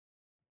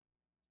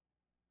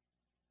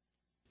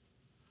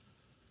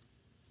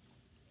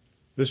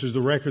This is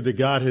the record that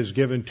God has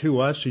given to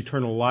us,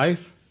 eternal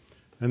life,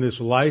 and this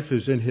life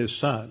is in His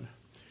Son.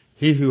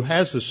 He who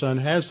has the Son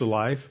has the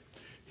life.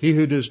 He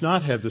who does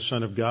not have the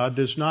Son of God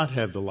does not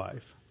have the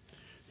life.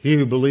 He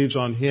who believes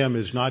on Him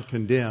is not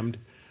condemned,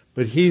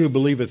 but he who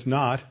believeth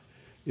not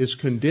is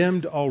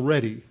condemned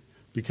already,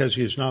 because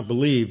he has not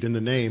believed in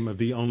the name of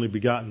the only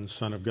begotten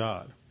Son of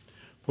God.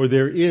 For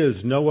there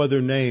is no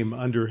other name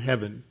under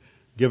heaven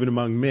given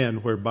among men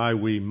whereby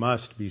we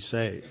must be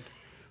saved.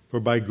 For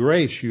by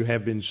grace you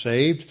have been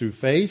saved through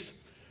faith,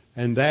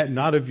 and that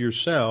not of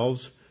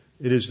yourselves.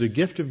 It is the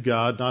gift of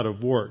God, not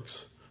of works,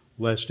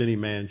 lest any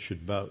man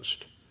should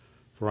boast.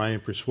 For I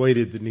am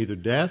persuaded that neither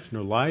death,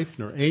 nor life,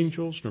 nor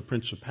angels, nor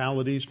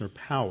principalities, nor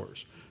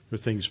powers, nor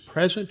things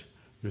present,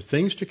 nor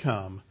things to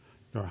come,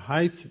 nor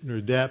height,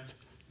 nor depth,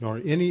 nor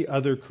any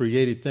other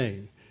created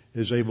thing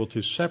is able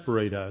to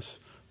separate us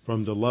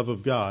from the love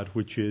of God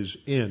which is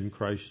in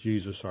Christ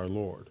Jesus our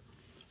Lord.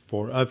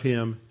 For of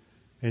Him,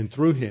 and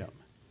through Him,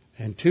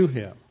 and to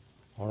Him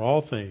are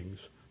all things,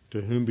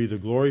 to whom be the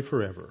glory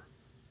forever.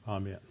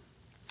 Amen.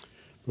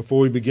 Before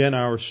we begin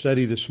our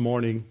study this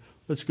morning,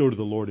 let's go to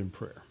the Lord in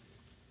prayer.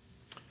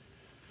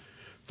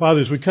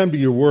 Father, as we come to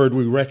your word,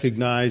 we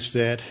recognize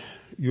that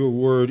your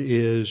word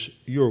is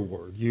your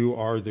word. You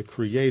are the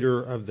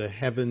creator of the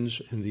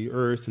heavens and the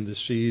earth and the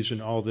seas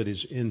and all that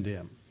is in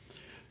them.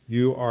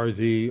 You are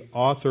the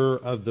author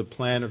of the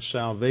plan of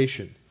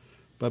salvation.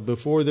 But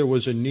before there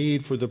was a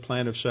need for the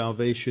plan of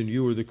salvation,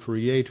 you were the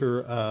creator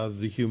of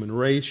the human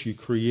race. You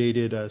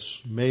created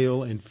us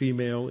male and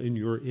female in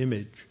your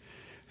image.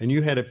 And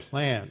you had a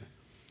plan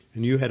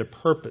and you had a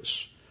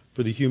purpose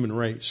for the human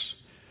race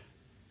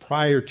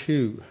prior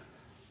to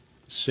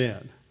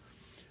sin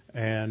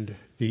and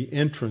the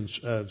entrance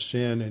of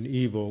sin and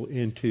evil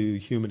into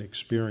human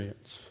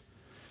experience.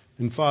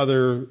 And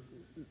Father,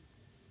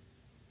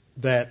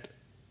 that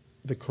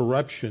the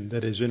corruption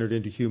that has entered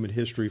into human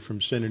history from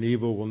sin and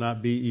evil will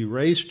not be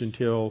erased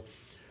until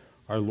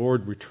our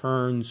Lord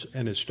returns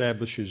and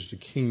establishes the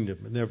kingdom.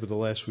 And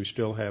nevertheless, we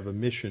still have a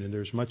mission, and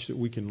there's much that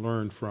we can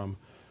learn from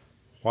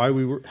how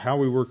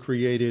we were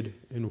created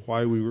and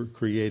why we were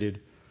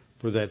created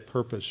for that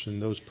purpose,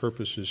 and those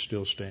purposes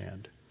still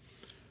stand.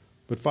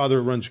 But Father,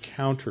 it runs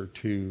counter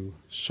to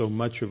so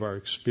much of our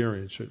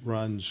experience. It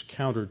runs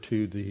counter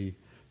to the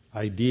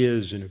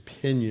ideas and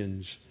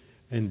opinions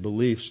and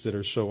beliefs that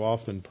are so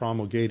often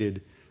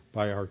promulgated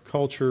by our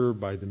culture,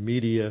 by the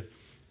media,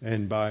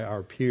 and by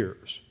our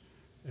peers.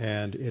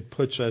 And it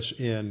puts us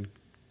in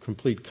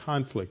complete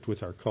conflict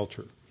with our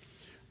culture.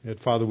 And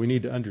Father, we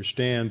need to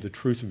understand the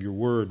truth of your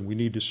word. We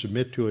need to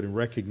submit to it and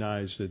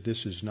recognize that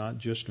this is not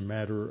just a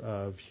matter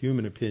of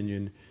human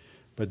opinion,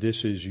 but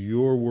this is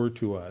your word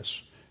to us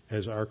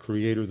as our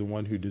Creator, the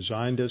one who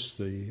designed us,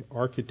 the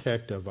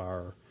architect of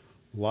our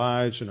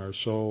lives and our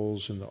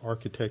souls, and the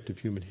architect of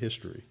human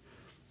history,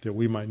 that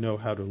we might know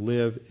how to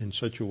live in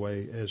such a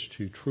way as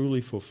to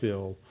truly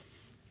fulfill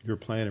your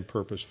plan and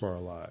purpose for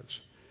our lives.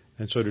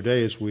 And so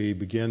today, as we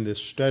begin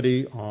this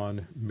study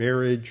on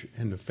marriage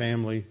and the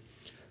family,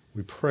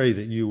 we pray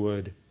that you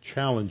would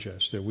challenge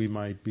us, that we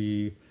might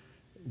be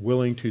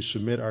willing to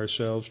submit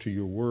ourselves to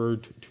your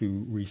word,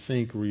 to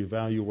rethink,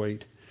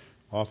 reevaluate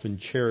often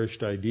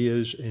cherished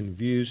ideas and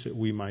views that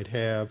we might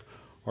have,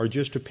 or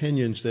just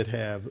opinions that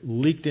have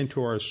leaked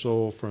into our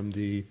soul from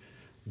the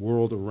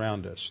world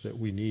around us that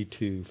we need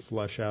to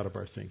flush out of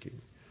our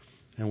thinking.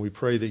 And we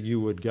pray that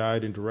you would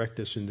guide and direct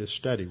us in this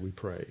study, we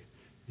pray.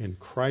 In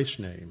Christ's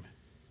name,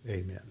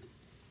 amen.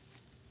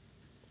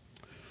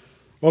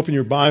 Open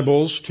your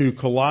Bibles to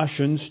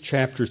Colossians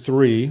chapter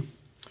 3.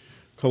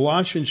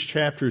 Colossians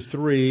chapter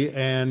 3,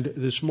 and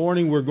this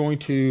morning we're going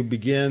to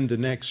begin the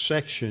next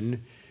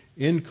section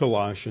in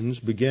Colossians,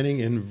 beginning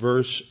in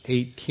verse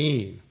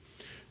 18.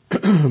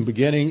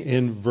 Beginning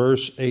in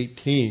verse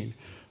 18.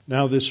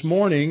 Now this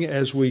morning,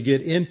 as we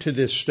get into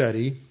this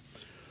study,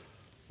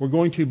 we're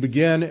going to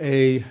begin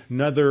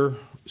another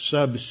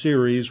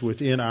sub-series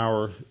within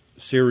our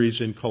series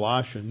in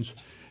Colossians.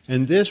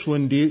 And this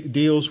one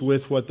deals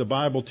with what the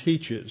Bible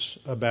teaches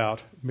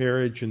about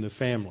marriage and the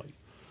family.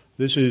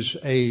 This is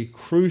a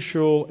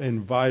crucial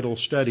and vital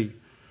study,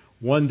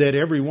 one that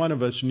every one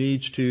of us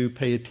needs to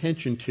pay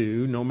attention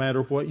to, no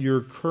matter what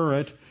your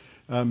current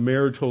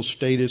marital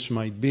status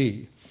might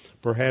be.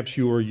 Perhaps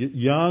you are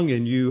young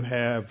and you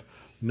have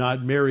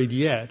not married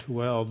yet.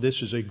 Well,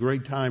 this is a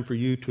great time for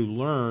you to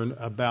learn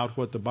about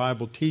what the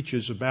Bible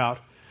teaches about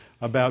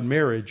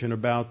marriage and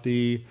about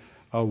the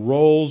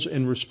roles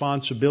and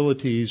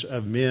responsibilities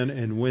of men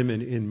and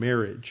women in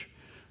marriage.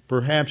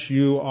 Perhaps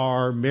you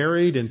are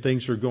married and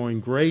things are going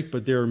great,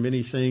 but there are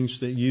many things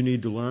that you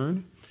need to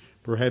learn.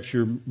 Perhaps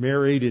you're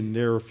married and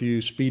there are a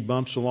few speed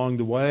bumps along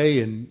the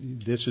way,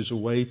 and this is a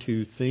way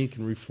to think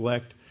and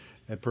reflect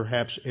at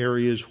perhaps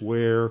areas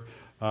where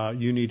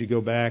you need to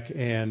go back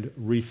and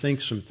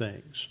rethink some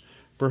things.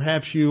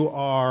 Perhaps you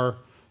are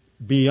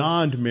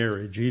beyond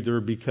marriage,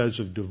 either because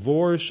of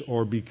divorce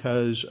or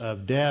because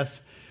of death,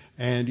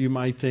 and you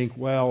might think,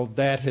 well,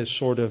 that has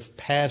sort of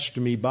passed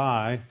me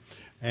by,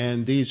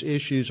 and these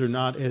issues are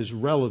not as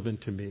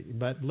relevant to me.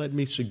 But let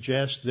me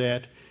suggest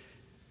that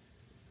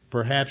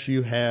perhaps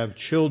you have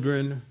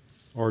children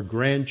or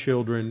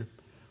grandchildren,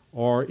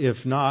 or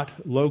if not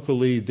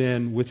locally,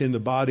 then within the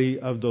body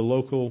of the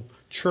local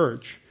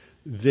church.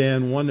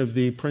 Then one of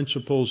the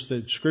principles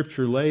that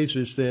Scripture lays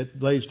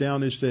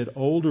down is that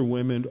older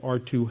women are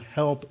to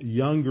help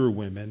younger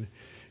women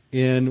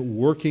in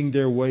working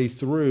their way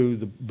through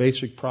the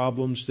basic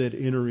problems that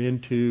enter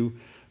into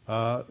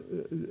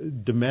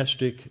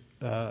domestic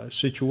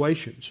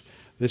situations.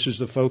 This is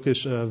the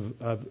focus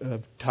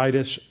of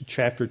Titus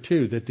chapter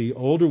 2, that the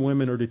older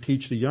women are to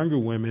teach the younger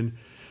women,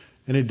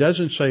 and it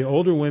doesn't say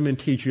older women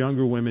teach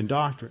younger women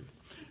doctrine.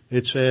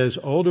 It says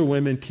older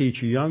women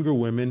teach younger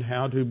women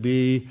how to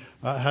be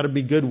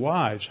good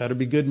wives, how to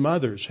be good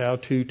mothers, how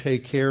to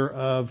take care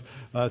of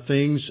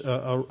things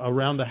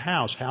around the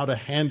house, how to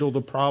handle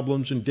the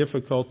problems and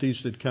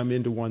difficulties that come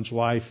into one's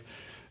life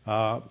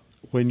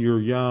when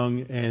you're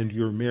young and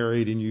you're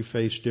married and you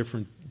face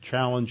different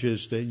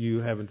challenges that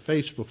you haven't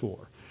faced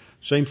before.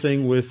 Same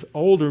thing with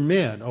older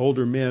men.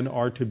 Older men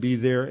are to be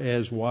there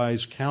as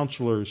wise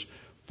counselors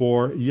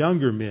for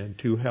younger men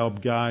to help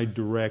guide,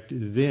 direct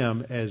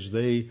them as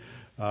they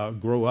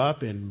grow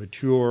up and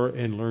mature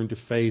and learn to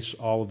face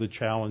all of the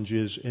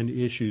challenges and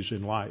issues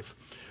in life.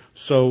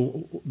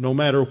 So no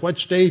matter what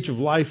stage of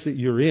life that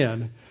you're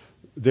in,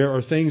 there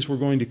are things we're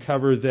going to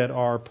cover that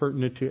are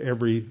pertinent to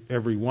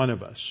every one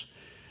of us.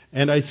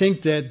 And I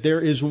think that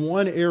there is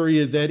one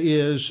area that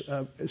is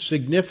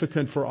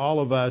significant for all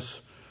of us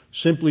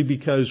simply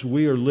because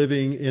we are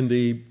living in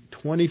the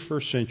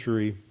 21st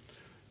century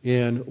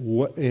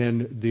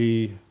in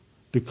the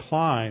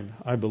decline,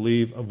 I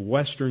believe, of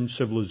Western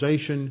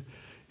civilization,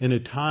 in a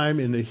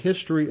time in the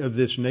history of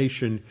this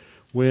nation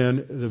when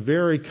the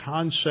very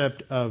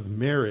concept of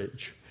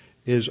marriage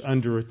is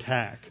under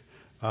attack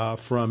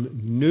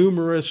from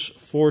numerous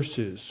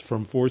forces,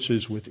 from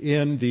forces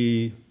within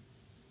the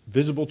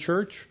visible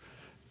church,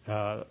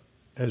 as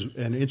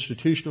an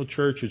institutional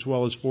church, as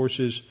well as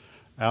forces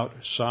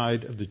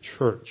outside of the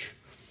church.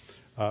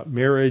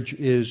 Marriage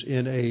is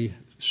in a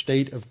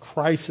state of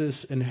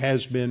crisis and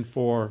has been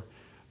for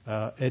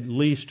at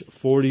least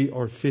 40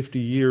 or 50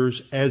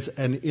 years as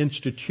an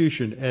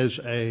institution,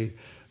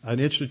 an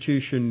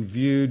institution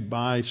viewed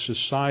by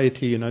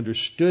society and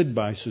understood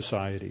by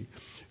society.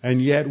 And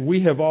yet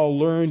we have all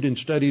learned and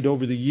studied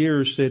over the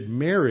years that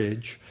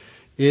marriage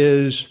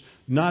is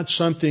not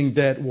something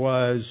that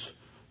was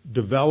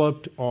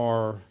developed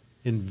or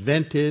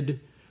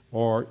invented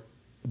or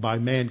by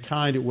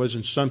mankind. It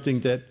wasn't something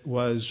that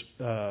was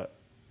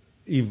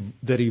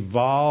that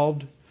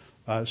evolved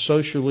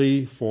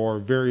socially for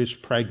various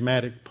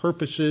pragmatic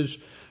purposes,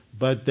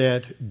 but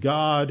that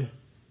God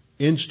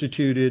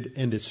instituted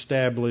and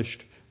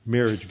established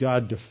marriage.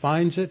 God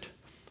defines it,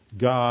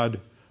 God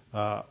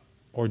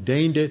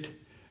ordained it,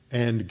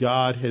 and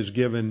God has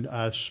given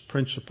us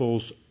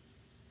principles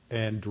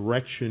and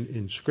direction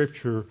in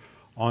Scripture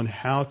on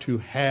how to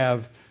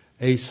have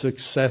a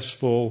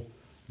successful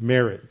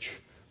marriage.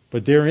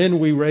 But therein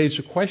we raise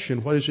a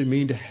question, what does it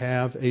mean to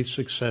have a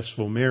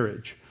successful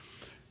marriage?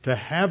 To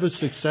have a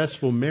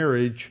successful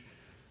marriage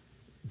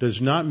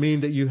does not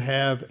mean that you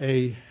have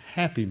a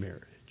happy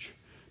marriage.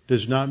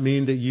 Does not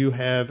mean that you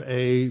have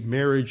a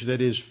marriage that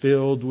is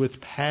filled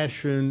with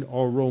passion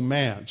or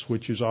romance,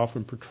 which is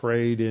often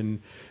portrayed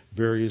in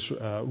various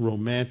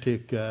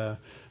romantic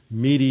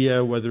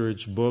media, whether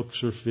it's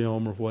books or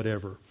film or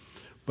whatever.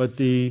 But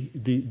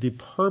the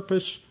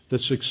purpose, the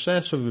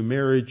success of a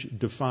marriage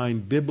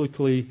defined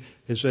biblically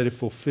is that it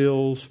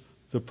fulfills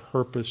the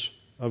purpose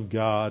of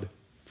God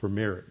for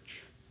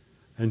marriage.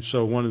 And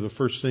so one of the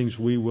first things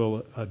we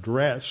will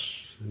address,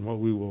 and what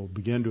we will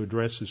begin to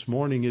address this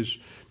morning, is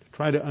to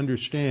try to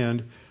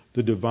understand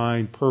the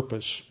divine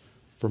purpose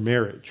for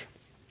marriage.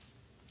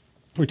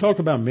 We talk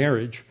about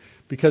marriage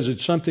because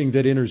it's something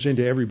that enters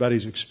into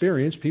everybody's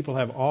experience. People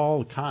have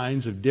all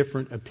kinds of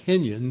different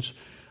opinions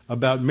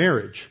about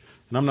marriage.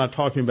 And I'm not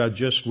talking about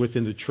just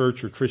within the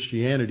church or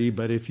Christianity,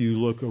 but if you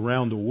look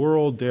around the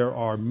world, there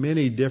are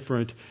many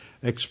different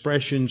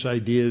expressions,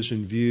 ideas,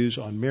 and views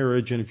on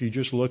marriage. And if you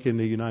just look in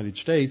the United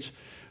States,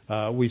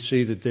 we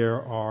see that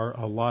there are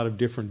a lot of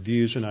different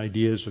views and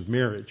ideas of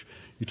marriage.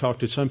 You talk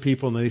to some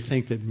people and they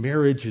think that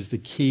marriage is the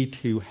key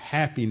to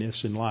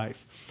happiness in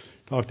life.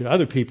 Talk to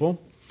other people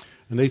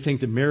and they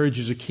think that marriage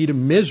is a key to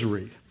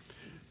misery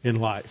in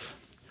life.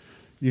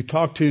 You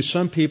talk to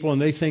some people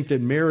and they think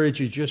that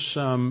marriage is just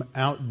some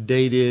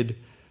outdated,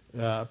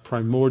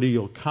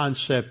 primordial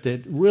concept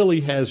that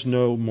really has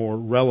no more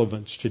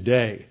relevance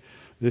today.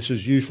 This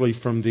is usually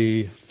from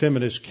the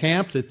feminist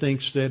camp that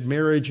thinks that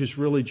marriage is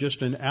really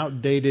just an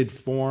outdated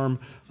form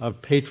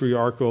of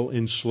patriarchal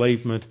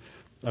enslavement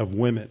of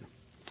women.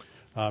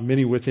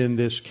 Many within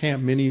this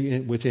camp, many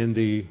within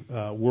the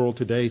world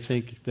today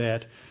think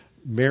that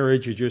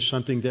marriage is just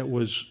something that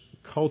was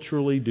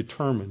culturally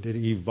determined. It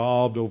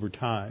evolved over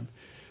time.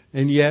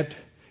 And yet,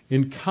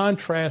 in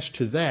contrast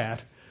to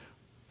that,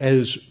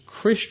 as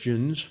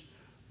Christians,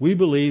 we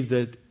believe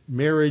that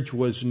marriage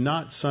was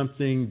not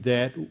something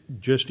that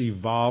just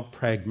evolved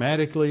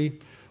pragmatically.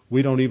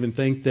 We don't even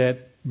think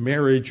that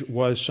marriage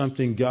was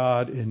something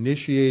God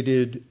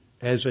initiated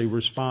as a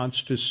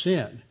response to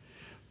sin,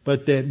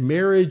 but that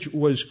marriage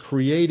was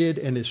created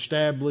and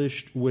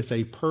established with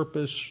a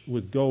purpose,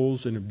 with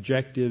goals and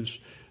objectives,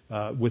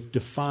 with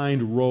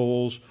defined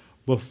roles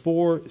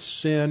before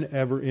sin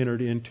ever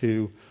entered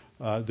into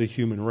the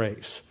human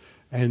race.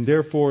 And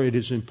therefore it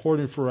is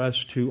important for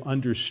us to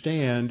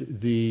understand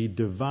the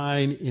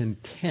divine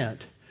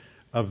intent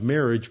of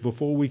marriage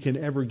before we can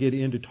ever get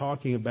into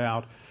talking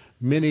about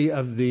many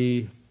of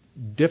the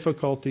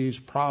difficulties,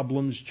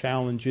 problems,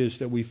 challenges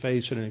that we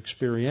face at an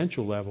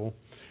experiential level.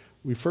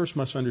 We first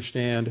must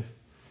understand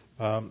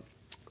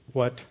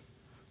what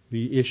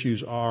the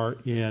issues are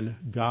in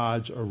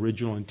God's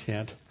original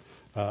intent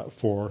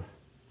for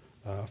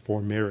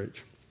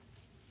marriage.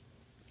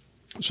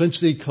 Since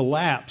the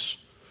collapse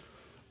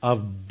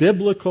of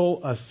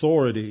biblical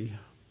authority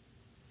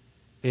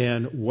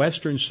in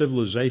Western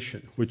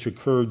civilization, which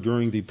occurred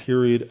during the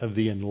period of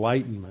the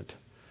Enlightenment,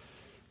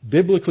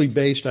 biblically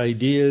based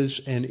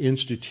ideas and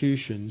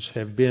institutions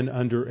have been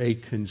under a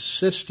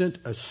consistent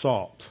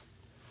assault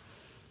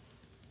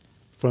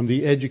from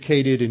the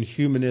educated and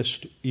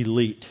humanist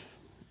elite.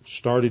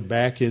 Started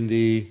back in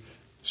the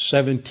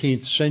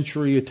 17th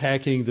century,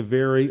 attacking the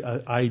very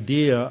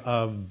idea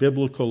of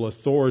biblical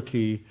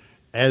authority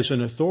as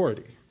an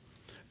authority.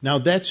 Now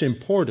that's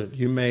important.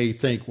 You may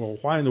think, well,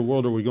 why in the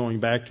world are we going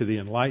back to the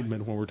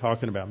Enlightenment when we're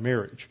talking about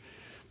marriage?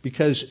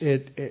 Because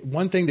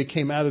one thing that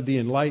came out of the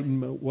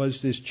Enlightenment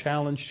was this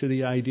challenge to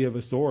the idea of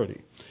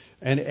authority.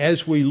 And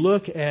as we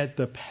look at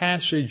the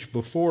passage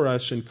before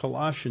us in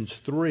Colossians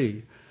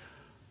 3,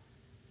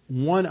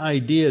 one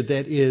idea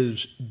that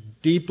is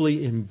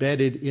deeply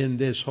embedded in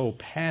this whole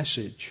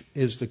passage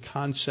is the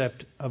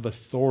concept of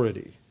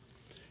authority.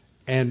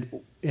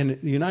 And in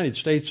the United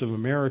States of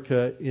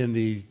America in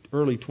the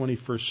early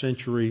 21st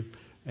century,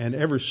 and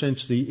ever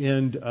since the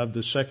end of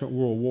the Second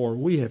World War,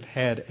 we have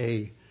had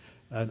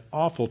an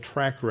awful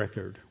track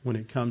record when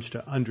it comes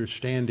to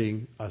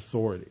understanding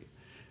authority.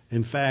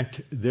 In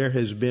fact, there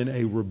has been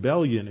a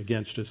rebellion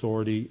against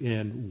authority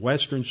in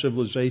Western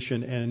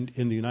civilization and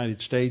in the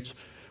United States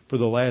for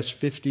the last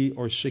 50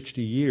 or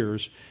 60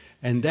 years,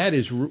 and that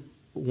is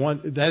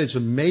a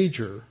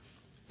major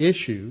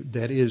issue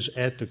that is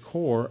at the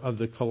core of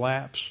the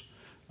collapse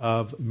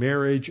of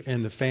marriage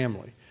and the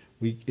family.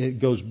 It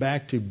goes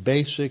back to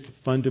basic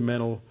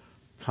fundamental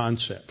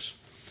concepts.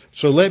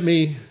 So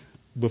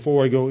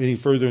before I go any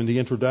further in the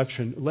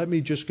introduction, let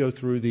me just go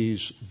through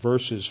these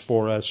verses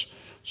for us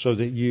so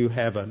that you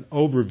have an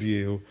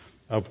overview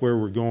of where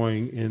we're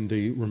going in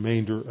the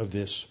remainder of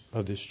this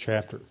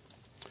chapter.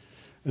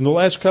 In the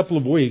last couple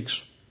of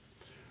weeks,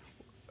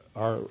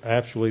 or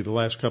actually the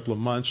last couple of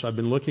months, I've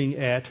been looking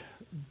at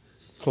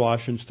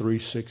Colossians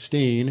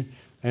 3:16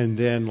 and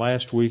then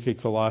last week at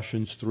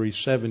Colossians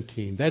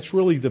 3:17. That's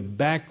really the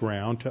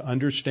background to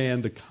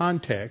understand the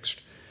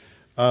context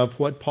of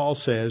what Paul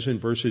says in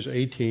verses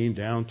 18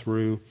 down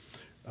through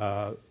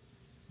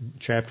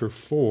chapter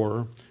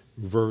 4,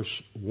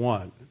 verse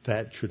 1.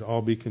 That should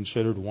all be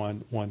considered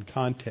one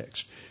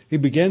context. He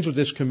begins with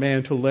this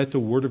command to let the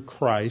word of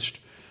Christ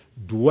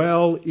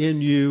dwell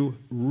in you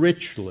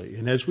richly.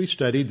 And as we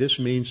study, this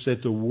means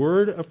that the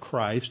word of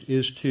Christ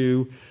is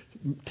to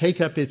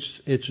take up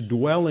its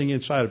dwelling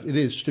inside of it. It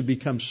is to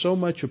become so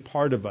much a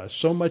part of us,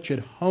 so much at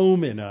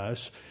home in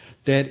us,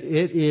 that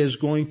it is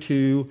going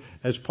to,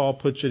 as Paul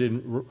puts it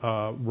in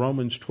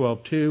Romans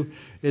 12:2,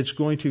 it's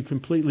going to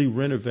completely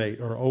renovate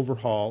or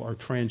overhaul or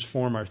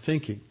transform our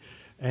thinking.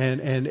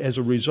 And as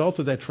a result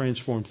of that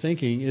transformed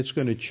thinking, it's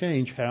going to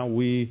change how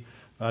we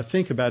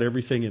think about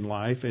everything in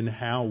life and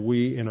how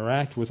we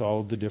interact with all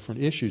of the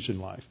different issues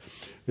in life.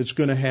 It's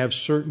going to have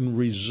certain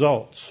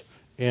results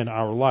in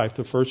our life.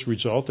 The first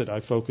result that I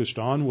focused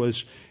on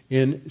was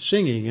in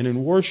singing and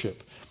in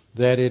worship,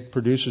 that it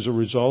produces a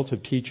result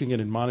of teaching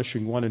and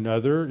admonishing one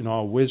another in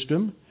all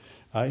wisdom,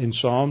 in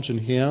psalms and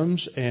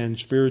hymns and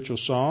spiritual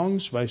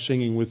songs, by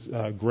singing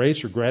with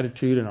grace or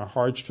gratitude in our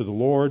hearts to the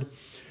Lord.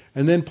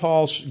 And then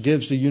Paul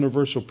gives the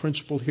universal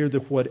principle here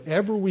that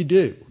whatever we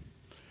do,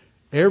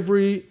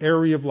 every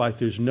area of life,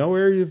 there's no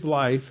area of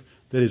life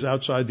that is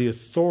outside the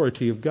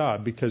authority of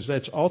God, because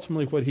that's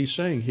ultimately what he's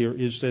saying here,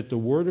 is that the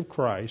word of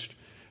Christ,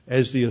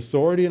 as the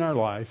authority in our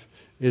life,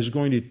 is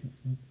going to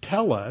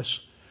tell us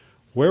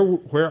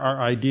where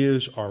our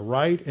ideas are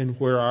right and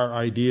where our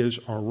ideas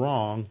are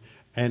wrong,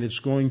 and it's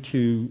going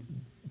to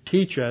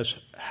teach us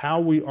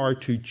how we are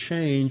to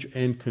change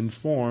and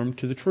conform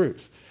to the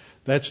truth.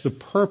 That's the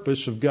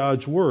purpose of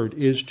God's word,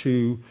 is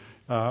to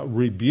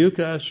rebuke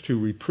us, to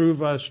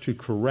reprove us, to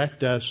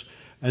correct us,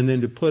 and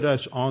then to put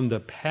us on the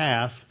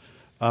path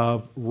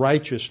of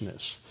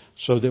righteousness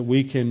so that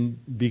we can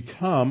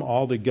become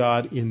all that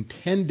God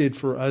intended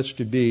for us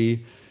to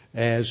be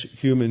as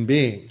human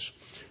beings.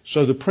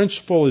 So the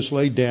principle is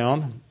laid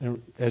down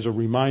as a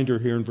reminder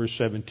here in verse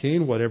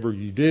 17, whatever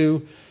you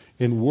do,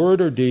 in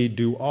word or deed,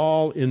 do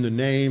all in the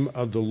name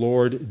of the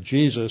Lord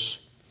Jesus,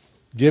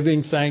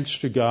 giving thanks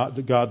to God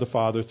the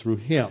Father through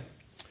him.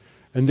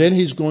 And then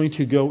he's going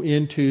to go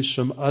into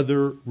some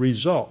other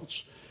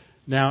results.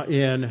 Now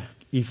in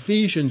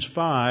Ephesians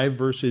 5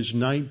 verses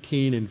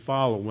 19 and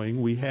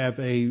following, we have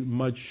a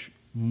much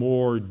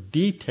more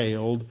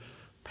detailed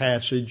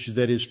passage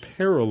that is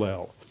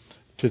parallel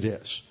to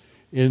this.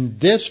 In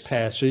this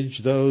passage,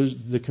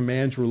 the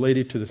commands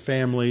related to the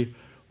family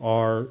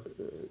are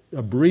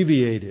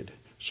abbreviated.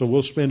 So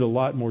we'll spend a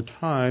lot more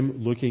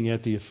time looking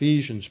at the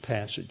Ephesians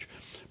passage.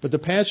 But the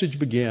passage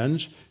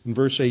begins in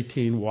verse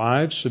 18,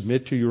 "Wives,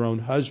 submit to your own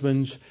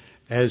husbands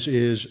as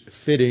is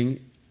fitting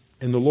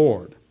in the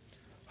Lord.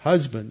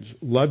 Husbands,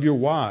 love your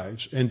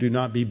wives and do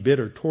not be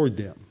bitter toward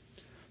them.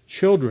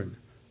 Children,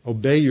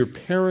 obey your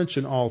parents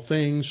in all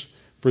things,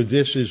 for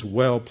this is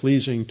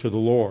well-pleasing to the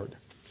Lord.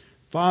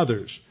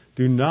 Fathers,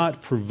 do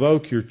not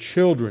provoke your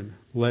children,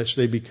 lest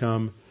they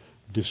become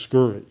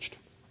discouraged."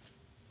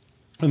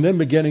 And then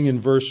beginning in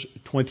verse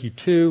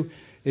 22,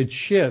 it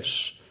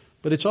shifts,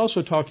 but it's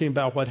also talking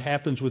about what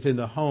happens within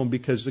the home,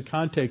 because the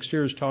context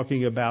here is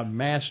talking about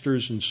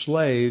masters and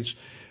slaves.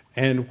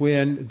 And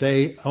when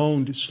they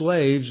owned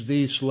slaves,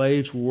 these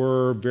slaves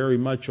were very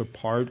much a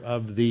part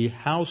of the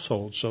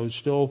household. So it's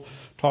still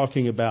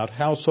talking about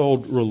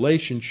household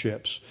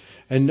relationships.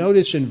 And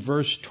notice in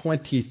verse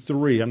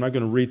 23, I'm not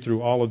going to read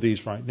through all of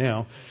these right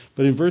now,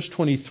 but in verse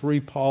 23,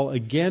 Paul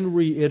again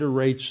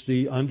reiterates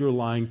the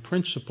underlying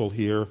principle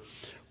here.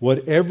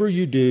 Whatever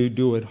you do,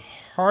 do it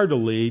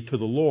heartily to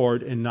the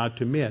Lord and not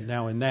to men.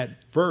 Now in that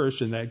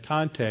verse, in that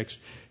context,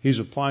 he's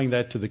applying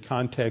that to the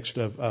context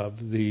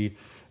of the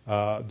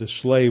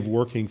slave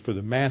working for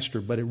the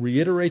master, but it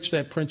reiterates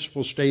that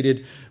principle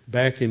stated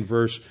back in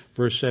verse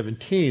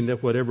 17,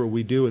 that whatever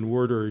we do in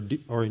word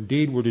or in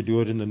deed, we're to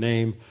do it in the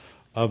name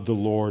of the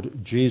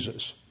Lord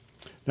Jesus.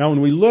 Now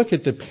when we look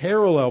at the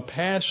parallel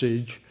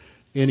passage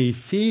in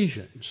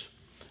Ephesians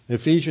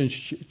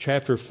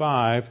chapter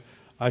 5,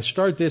 I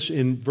start this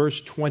in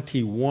verse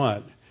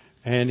 21,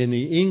 and in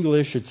the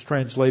English it's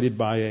translated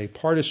by a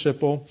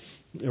participle,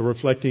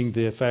 reflecting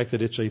the fact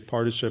that it's a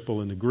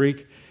participle in the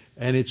Greek.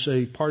 And it's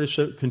a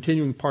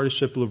continuing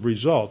participle of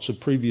results. The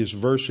previous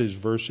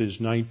verses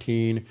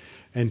 19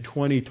 and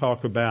 20,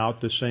 talk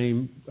about the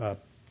same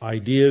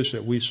ideas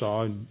that we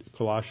saw in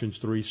Colossians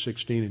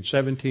 3:16 and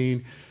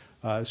 17.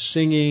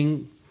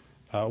 Singing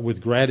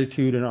with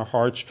gratitude in our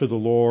hearts to the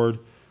Lord,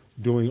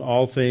 doing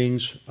all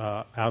things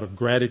out of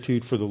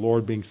gratitude for the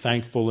Lord, being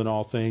thankful in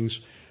all things.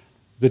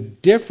 The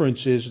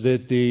difference is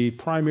that the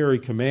primary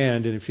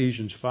command in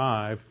Ephesians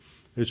 5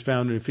 is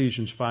found in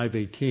Ephesians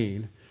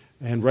 5:18.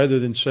 And rather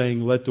than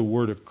saying, let the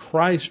word of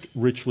Christ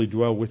richly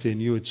dwell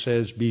within you, it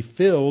says, be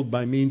filled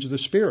by means of the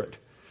Spirit.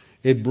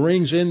 It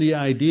brings in the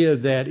idea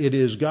that it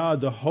is God,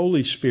 the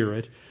Holy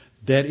Spirit,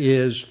 that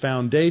is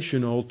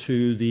foundational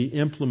to the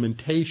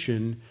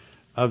implementation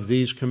of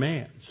these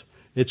commands.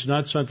 It's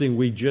not something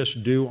we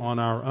just do on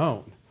our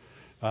own.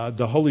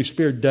 The Holy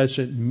Spirit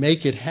doesn't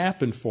make it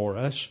happen for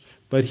us,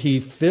 but He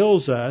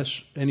fills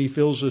us, and He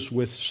fills us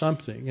with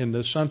something. And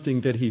the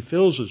something that He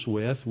fills us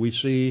with, we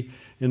see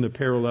in the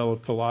parallel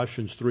of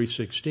Colossians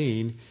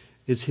 3:16,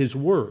 is His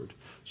Word.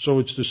 So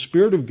it's the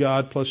Spirit of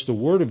God plus the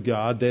Word of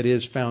God that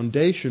is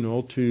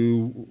foundational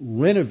to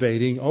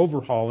renovating,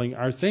 overhauling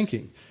our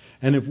thinking.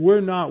 And if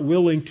we're not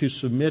willing to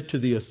submit to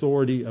the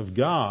authority of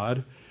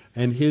God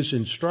and His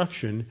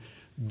instruction,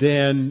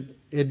 then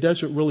it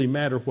doesn't really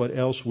matter what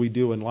else we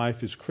do in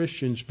life as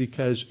Christians,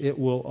 because it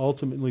will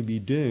ultimately be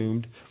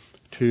doomed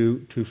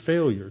to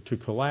failure, to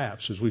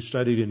collapse. As we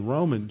studied in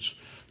Romans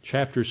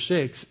chapter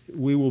 6,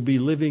 we will be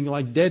living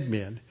like dead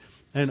men,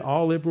 and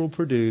all it will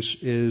produce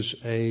is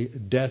a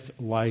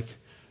death-like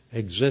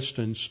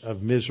existence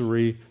of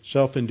misery,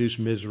 self-induced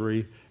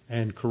misery,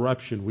 and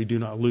corruption. We do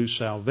not lose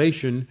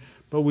salvation,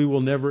 but we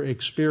will never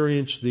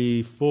experience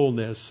the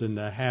fullness and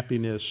the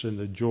happiness and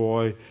the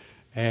joy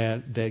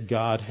that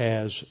God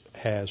has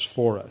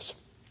for us.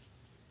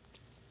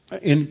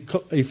 In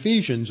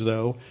Ephesians,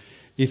 though,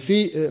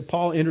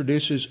 Paul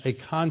introduces a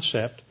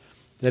concept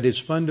that is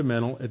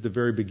fundamental at the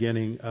very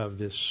beginning of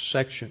this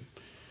section.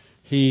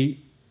 He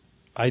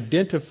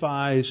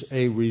identifies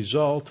a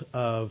result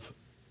of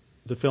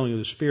the filling of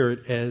the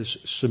Spirit as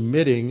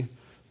submitting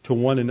to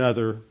one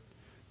another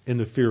in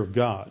the fear of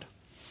God.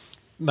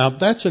 Now,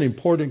 that's an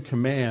important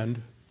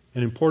command,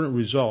 an important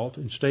result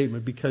and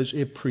statement, because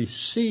it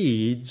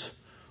precedes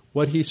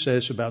what he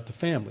says about the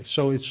family.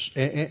 So it's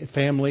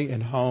family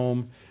and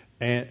home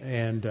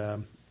and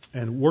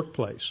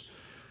workplace.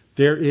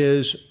 There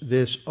is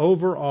this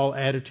overall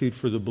attitude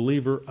for the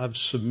believer of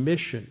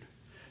submission.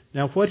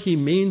 Now, what he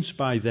means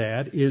by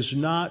that is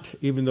not,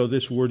 even though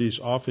this word is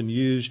often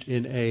used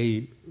in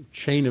a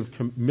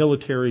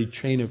military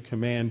chain of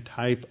command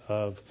type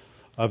of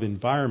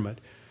environment,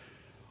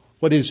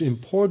 what is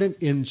important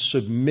in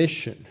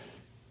submission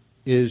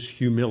is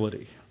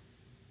humility.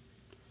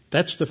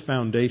 That's the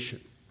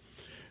foundation.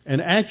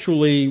 And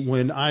actually,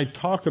 when I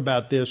talk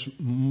about this,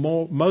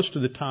 most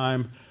of the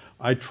time,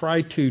 I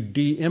try to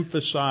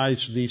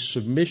de-emphasize the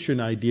submission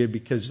idea,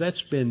 because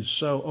that's been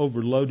so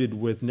overloaded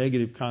with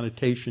negative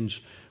connotations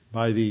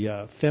by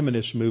the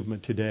feminist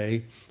movement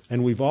today,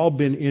 and we've all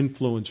been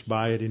influenced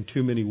by it in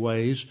too many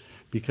ways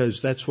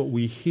because that's what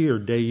we hear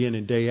day in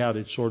and day out.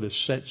 It sort of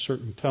sets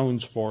certain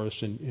tones for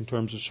us in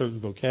terms of certain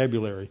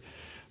vocabulary.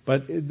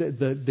 But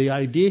the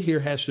idea here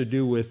has to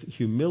do with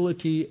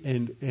humility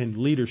and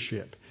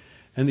leadership.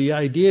 And the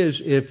idea is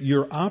if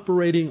you're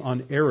operating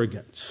on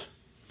arrogance,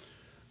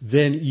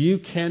 then you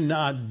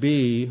cannot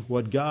be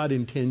what God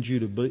intends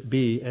you to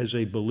be as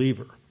a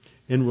believer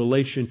in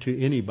relation to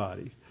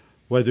anybody.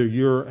 Whether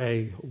you're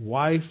a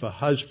wife, a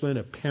husband,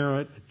 a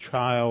parent, a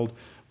child,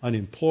 an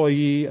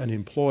employee, an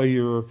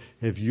employer,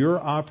 if you're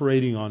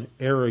operating on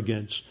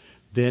arrogance,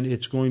 then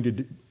it's going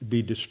to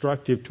be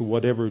destructive to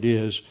whatever it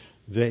is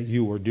that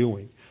you are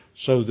doing.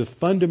 So the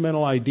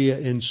fundamental idea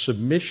in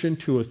submission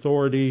to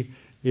authority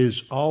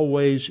is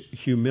always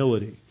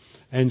humility.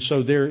 And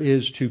so there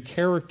is to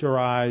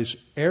characterize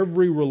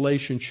every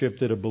relationship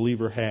that a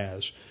believer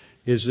has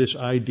is this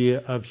idea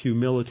of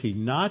humility,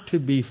 not to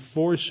be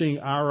forcing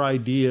our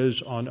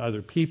ideas on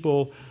other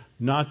people,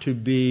 not to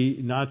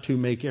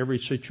make every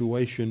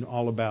situation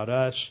all about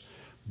us,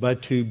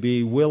 but to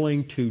be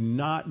willing to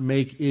not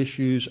make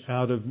issues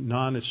out of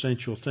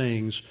non-essential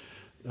things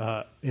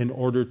in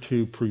order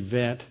to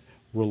prevent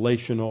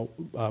relational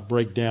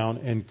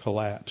breakdown and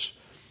collapse.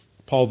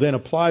 Paul then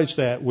applies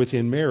that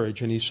within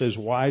marriage, and he says,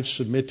 wives,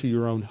 submit to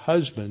your own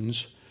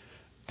husbands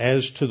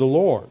as to the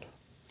Lord.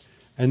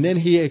 And then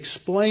he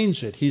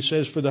explains it. He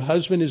says, for the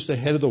husband is the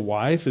head of the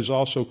wife, as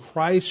also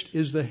Christ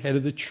is the head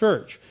of the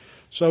church.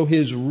 So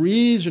his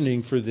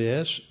reasoning for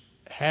this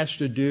has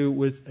to do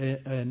with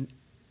an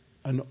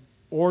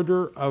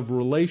order of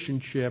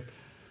relationship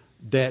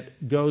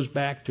that goes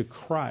back to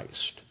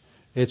Christ.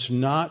 It's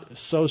not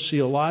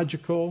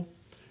sociological.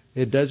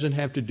 It doesn't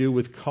have to do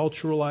with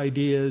cultural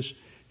ideas.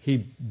 He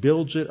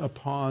builds it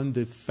upon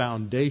the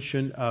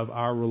foundation of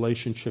our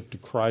relationship to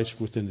Christ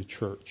within the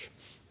church.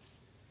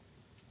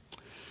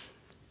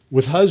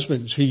 With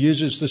husbands, he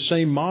uses the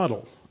same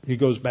model. He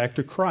goes back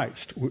to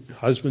Christ.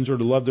 Husbands are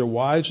to love their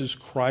wives as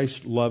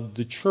Christ loved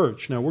the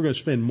church. Now, we're going to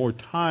spend more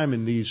time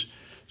in these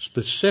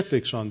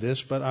specifics on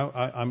this, but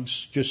I'm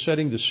just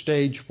setting the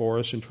stage for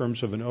us in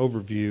terms of an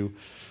overview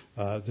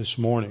this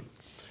morning.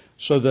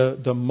 So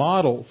the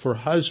model for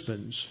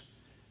husbands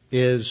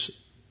is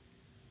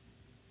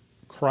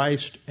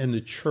Christ and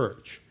the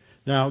church.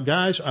 Now,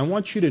 guys, I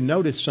want you to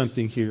notice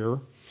something here,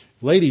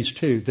 ladies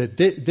too, that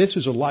this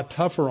is a lot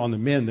tougher on the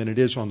men than it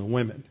is on the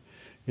women.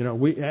 You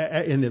know,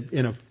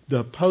 in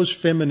the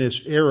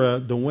post-feminist era,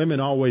 the women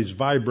always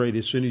vibrate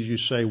as soon as you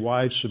say,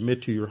 wives,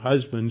 submit to your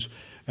husbands,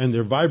 and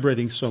they're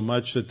vibrating so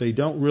much that they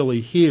don't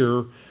really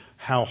hear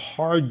how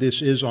hard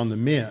this is on the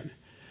men.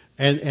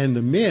 And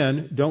the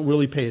men don't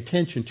really pay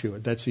attention to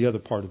it. That's the other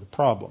part of the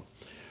problem.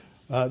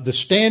 The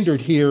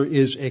standard here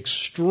is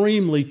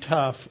extremely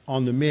tough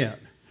on the men.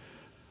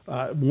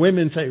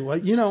 Women say, well,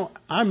 you know,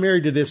 I'm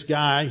married to this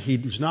guy.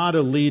 He's not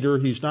a leader.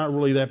 He's not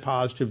really that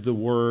positive of the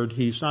word.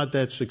 He's not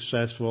that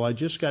successful. I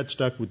just got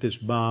stuck with this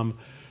bum.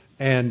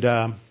 And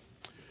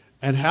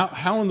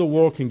how in the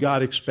world can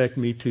God expect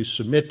me to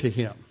submit to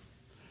him?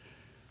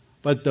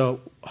 But the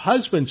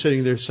husband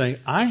sitting there saying,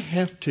 I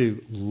have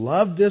to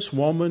love this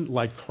woman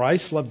like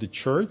Christ loved the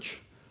church.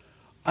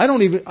 I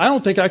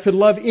don't think I could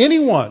love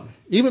anyone,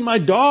 even my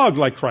dog,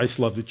 like Christ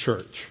loved the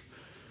church.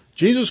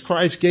 Jesus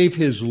Christ gave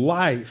his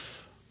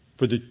life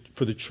for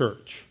the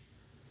church.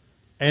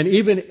 And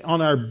even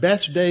on our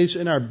best days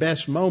and our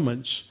best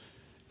moments,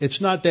 it's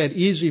not that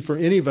easy for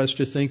any of us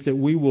to think that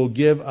we will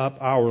give up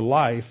our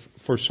life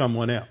for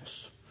someone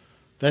else.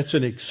 That's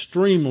an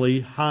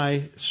extremely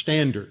high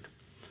standard.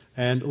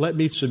 And let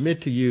me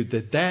submit to you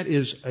that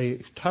is a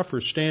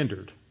tougher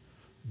standard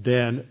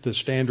than the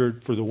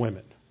standard for the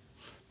women.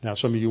 Now,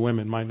 some of you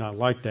women might not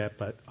like that,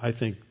 but I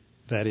think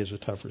that is a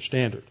tougher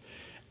standard.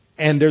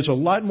 And there's a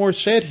lot more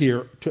said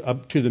here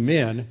to the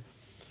men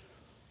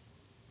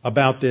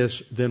about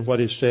this than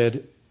what is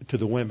said to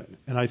the women.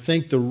 And I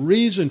think the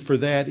reason for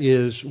that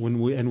is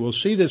and we'll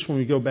see this when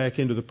we go back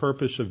into the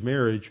purpose of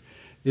marriage,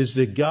 is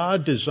that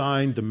God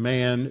designed the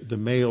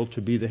male,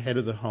 to be the head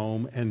of the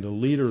home and the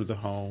leader of the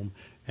home.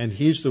 And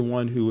he's the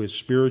one who is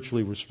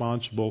spiritually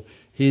responsible.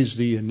 He's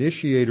the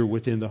initiator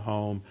within the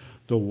home.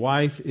 The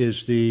woman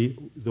is the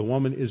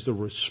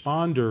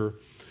responder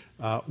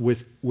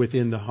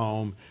within the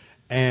home.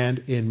 And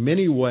in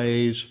many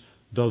ways,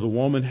 though the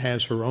woman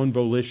has her own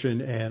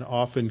volition and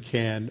often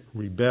can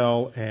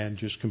rebel and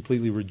just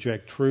completely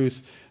reject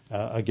truth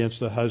against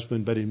the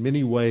husband, but in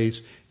many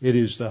ways it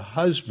is the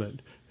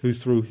husband who,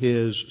 through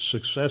his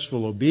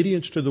successful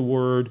obedience to the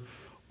word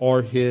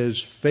or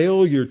his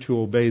failure to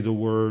obey the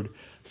word,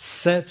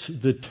 sets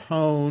the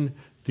tone,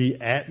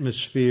 the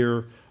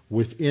atmosphere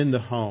within the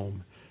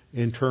home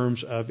in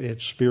terms of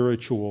its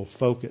spiritual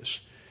focus.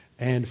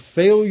 And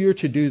failure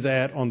to do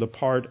that on the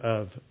part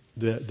of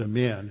the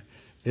men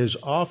is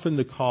often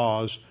the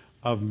cause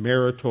of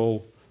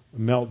marital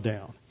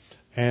meltdown.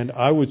 And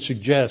I would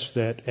suggest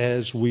that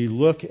as we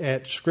look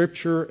at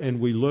Scripture and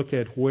we look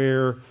at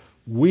where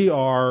we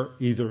are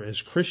either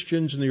as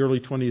Christians in the early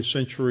 20th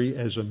century,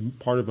 as a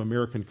part of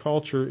American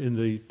culture in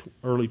the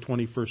early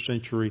 21st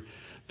century,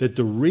 that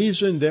the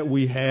reason that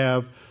we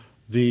have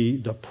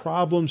the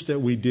problems that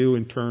we do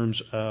in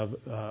terms of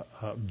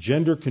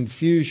gender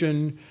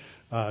confusion,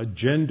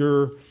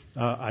 gender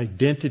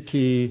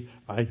identity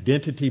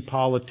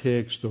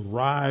politics, the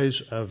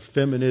rise of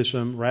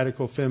feminism,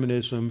 radical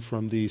feminism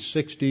from the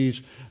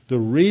 60s, the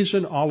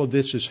reason all of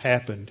this has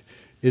happened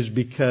is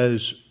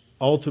because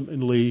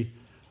ultimately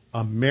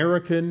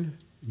American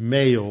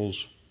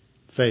males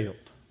failed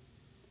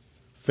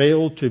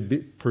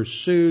to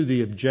pursue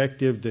the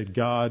objective that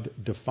God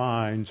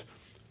defines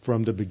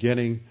from the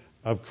beginning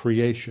of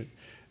creation.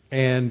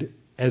 And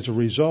as a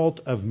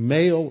result of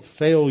male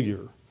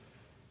failure,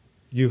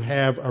 you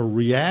have a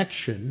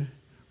reaction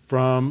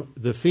from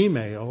the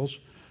females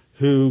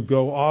who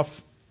go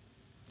off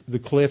the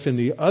cliff in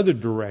the other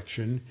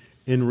direction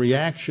in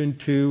reaction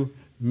to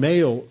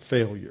male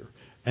failure.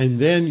 And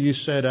then you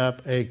set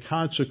up a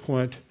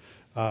consequent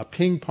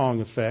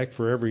ping-pong effect.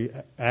 For every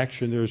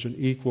action, there's an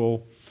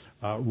equal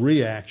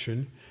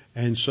reaction.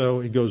 And so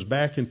it goes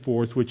back and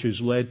forth, which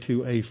has led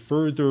to a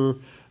further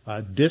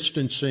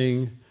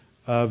distancing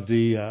of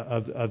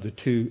the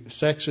two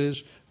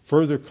sexes,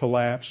 further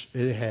collapse.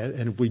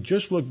 And if we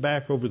just look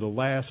back over the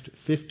last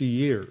 50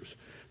 years,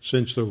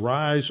 since the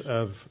rise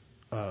of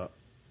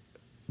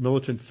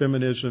militant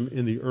feminism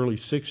in the early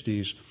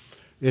 60s,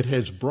 it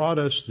has brought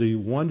us the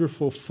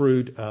wonderful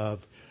fruit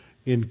of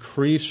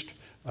increased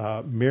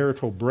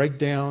marital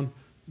breakdown,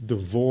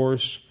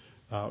 divorce,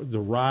 the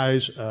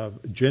rise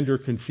of gender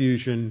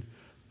confusion,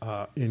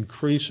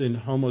 increase in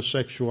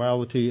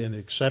homosexuality and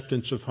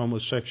acceptance of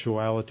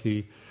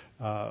homosexuality,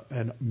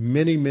 and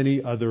many,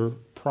 many other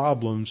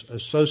problems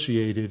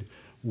associated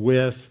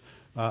with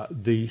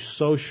the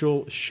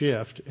social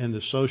shift and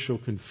the social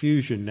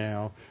confusion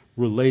now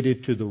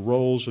related to the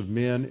roles of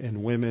men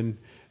and women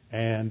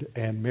and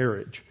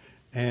marriage.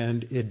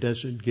 And it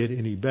doesn't get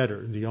any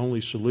better. The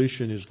only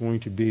solution is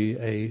going to be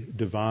a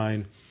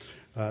divine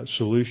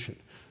solution.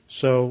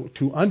 So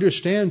to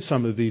understand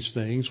some of these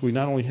things, we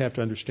not only have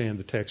to understand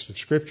the text of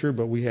Scripture,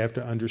 but we have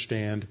to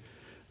understand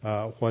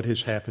what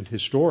has happened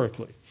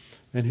historically.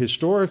 And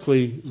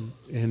historically,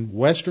 in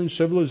Western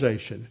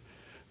civilization,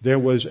 there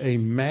was a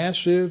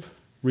massive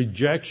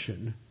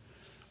rejection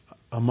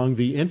among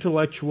the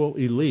intellectual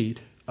elite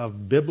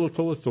of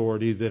biblical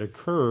authority that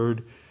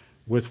occurred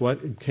with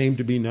what came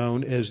to be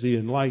known as the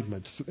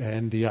Enlightenment.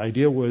 And the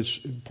idea was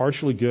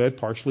partially good,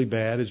 partially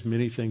bad, as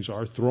many things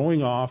are,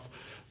 throwing off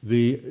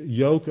the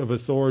yoke of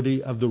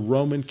authority of the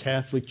Roman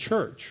Catholic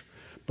Church.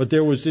 But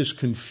there was this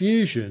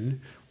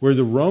confusion where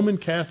the Roman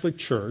Catholic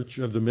Church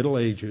of the Middle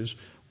Ages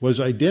was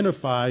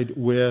identified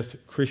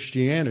with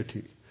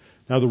Christianity.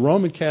 Now, the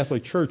Roman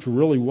Catholic Church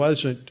really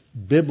wasn't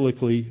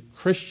biblically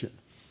Christian.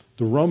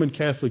 The Roman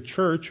Catholic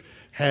Church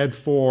had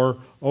for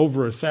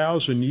over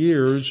 1,000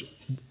 years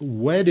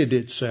wedded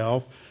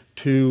itself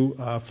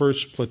to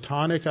first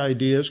Platonic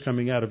ideas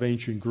coming out of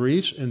ancient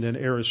Greece and then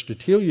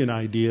Aristotelian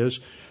ideas,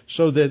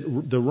 so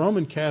that the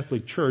Roman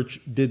Catholic Church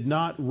did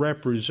not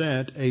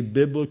represent a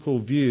biblical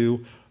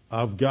view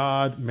of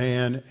God,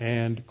 man,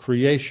 and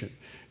creation.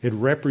 It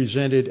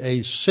represented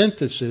a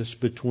synthesis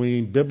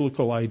between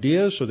biblical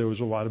ideas, so there was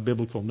a lot of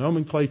biblical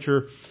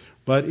nomenclature,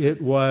 but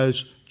it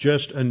was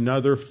just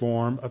another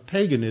form of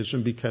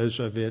paganism because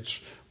of its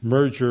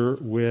merger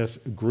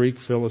with Greek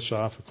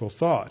philosophical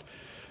thought.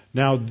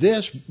 Now,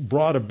 this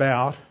brought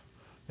about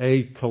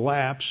a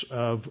collapse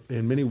of,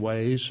 in many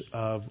ways,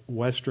 of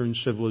Western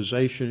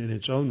civilization in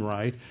its own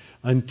right,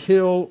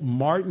 until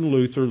Martin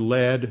Luther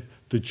led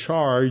the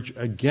charge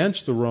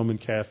against the Roman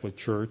Catholic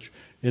Church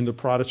in the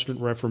Protestant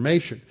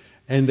Reformation.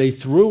 And they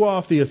threw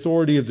off the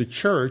authority of the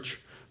church,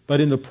 but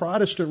in the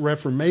Protestant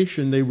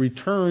Reformation they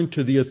returned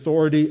to the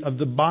authority of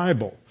the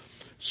Bible,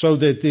 so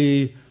that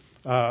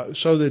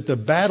the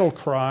battle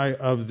cry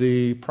of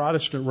the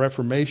Protestant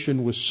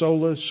Reformation was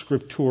sola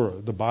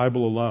scriptura, the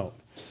Bible alone.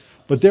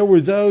 But there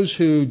were those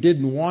who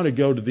didn't want to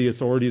go to the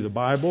authority of the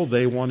Bible.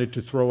 They wanted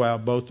to throw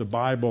out both the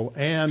Bible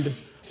and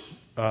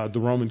the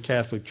Roman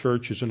Catholic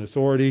Church as an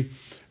authority.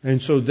 And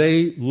so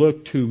they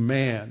looked to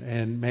man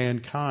and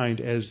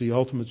mankind as the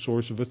ultimate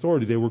source of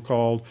authority. They were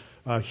called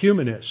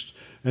humanists.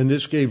 And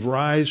this gave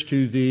rise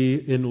to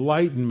the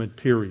Enlightenment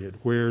period,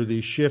 where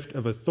the shift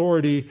of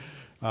authority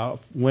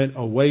went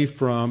away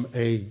from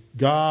a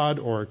God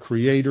or a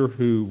creator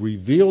who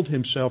revealed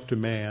himself to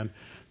man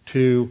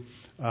to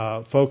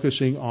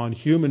focusing on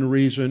human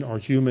reason or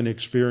human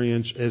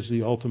experience as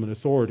the ultimate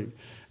authority.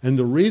 And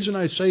the reason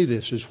I say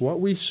this is what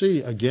we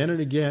see again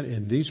and again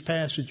in these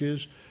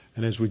passages,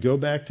 and as we go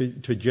back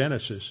to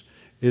Genesis,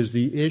 is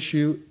the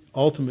issue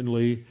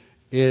ultimately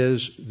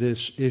is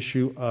this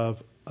issue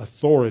of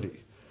authority.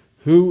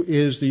 Who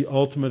is the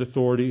ultimate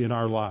authority in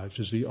our lives?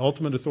 Is the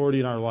ultimate authority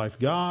in our life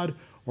God,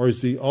 or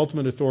is the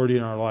ultimate authority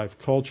in our life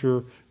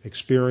culture,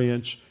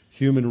 experience,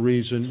 human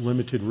reason,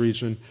 limited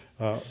reason,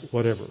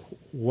 whatever?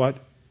 What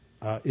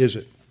is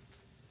it?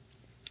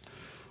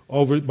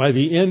 By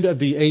the end of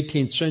the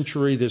 18th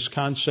century, this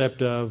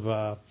concept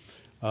of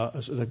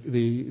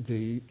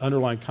the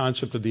underlying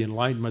concept of the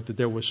Enlightenment, that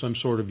there was some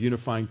sort of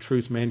unifying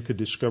truth man could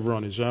discover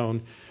on his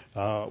own,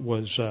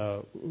 was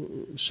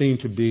seen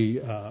to be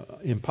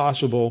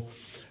impossible,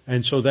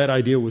 and so that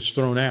idea was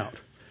thrown out.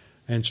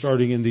 And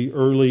starting in the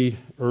early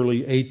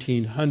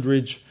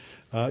 1800s,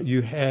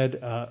 you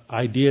had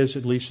ideas,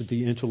 at least at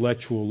the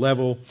intellectual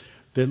level,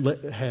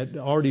 that had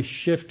already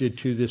shifted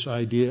to this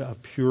idea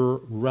of pure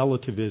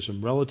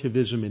relativism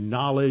in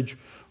knowledge,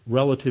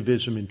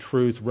 relativism in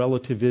truth,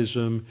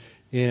 relativism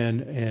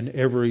in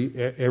every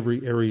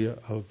area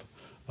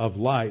of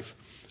life.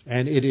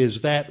 And it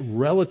is that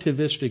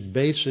relativistic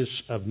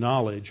basis of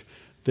knowledge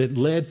that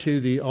led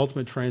to the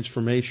ultimate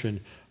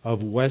transformation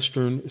of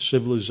Western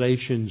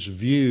civilization's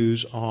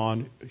views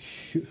on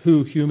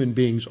who human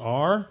beings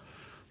are,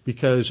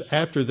 because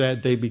after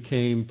that they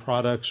became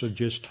products of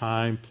just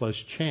time plus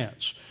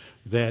chance.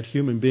 That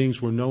human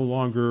beings were no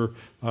longer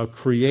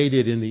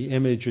created in the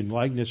image and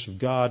likeness of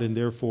God, and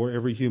therefore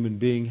every human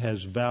being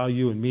has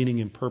value and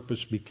meaning and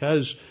purpose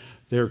because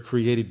they're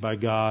created by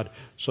God,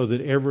 so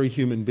that every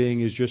human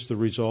being is just the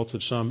result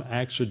of some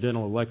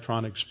accidental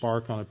electronic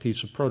spark on a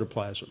piece of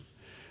protoplasm.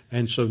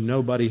 And so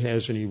nobody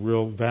has any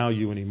real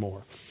value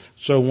anymore.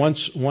 So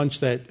once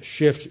that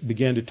shift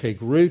began to take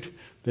root,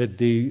 that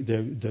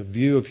the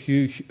view of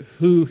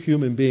who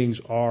human beings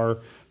are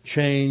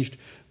changed,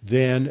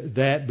 then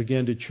that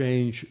began to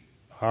change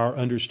our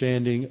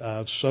understanding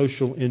of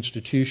social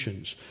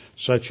institutions,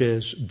 such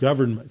as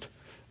government,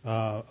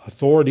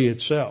 authority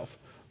itself,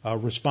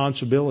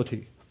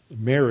 responsibility,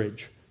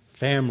 marriage,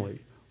 family,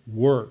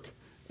 work,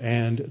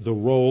 and the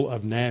role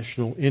of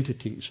national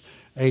entities.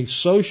 A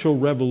social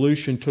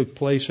revolution took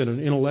place at an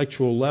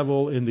intellectual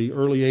level in the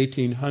early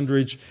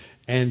 1800s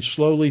and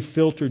slowly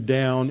filtered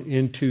down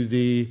into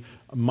the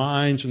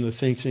minds and the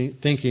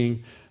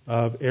thinking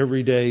of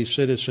everyday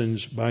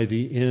citizens by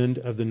the end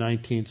of the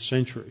 19th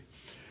century.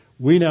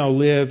 We now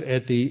live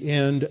at the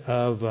end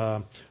of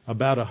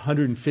about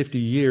 150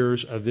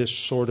 years of this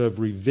sort of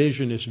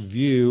revisionist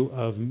view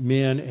of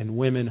men and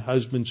women,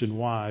 husbands and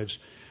wives,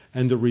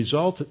 and the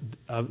result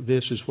of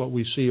this is what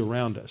we see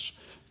around us.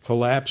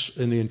 Collapse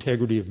in the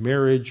integrity of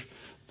marriage,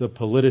 the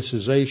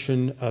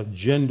politicization of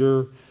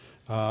gender,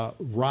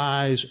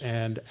 rise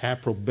and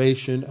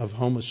approbation of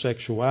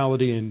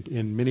homosexuality, and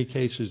in many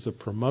cases the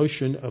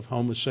promotion of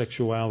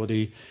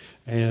homosexuality,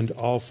 and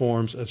all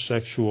forms of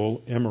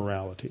sexual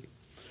immorality.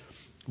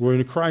 We're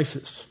in a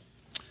crisis.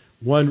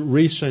 One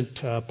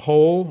recent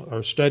poll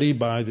or study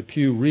by the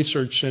Pew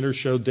Research Center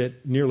showed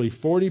that nearly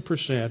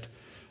 40%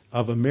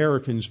 of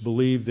Americans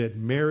believe that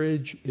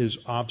marriage is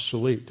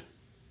obsolete.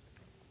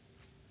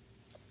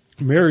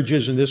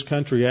 Marriages in this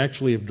country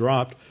actually have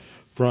dropped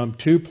from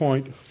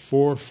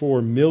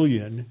 2.44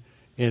 million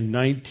in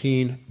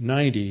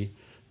 1990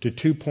 to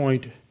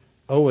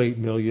 2.08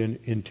 million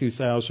in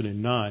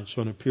 2009.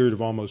 So in a period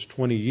of almost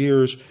 20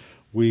 years,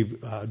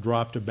 we've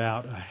dropped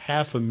about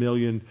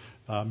 500,000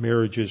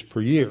 marriages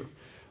per year.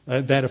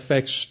 That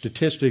affects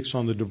statistics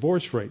on the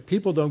divorce rate.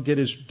 People don't get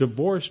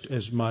divorced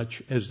as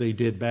much as they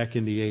did back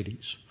in the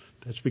 80s.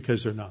 That's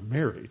because they're not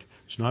married.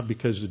 It's not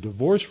because the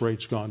divorce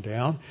rate's gone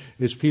down.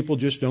 It's people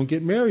just don't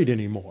get married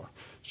anymore.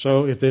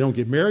 So if they don't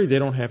get married, they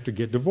don't have to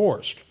get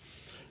divorced.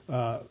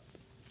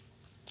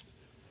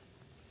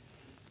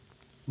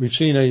 We've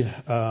seen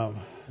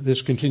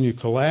this continued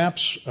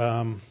collapse.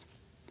 We've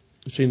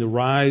seen the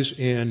rise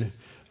in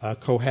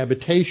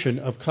cohabitation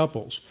of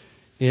couples.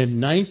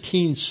 In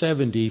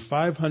 1970,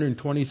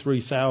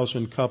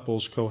 523,000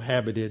 couples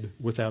cohabited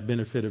without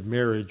benefit of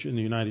marriage in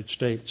the United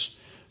States.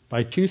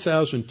 By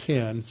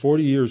 2010,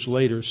 40 years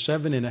later,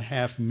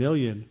 7.5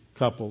 million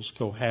couples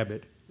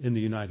cohabit in the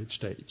United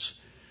States.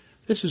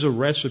 This is a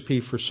recipe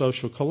for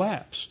social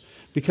collapse,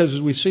 because as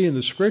we see in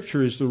the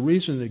Scriptures, the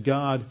reason that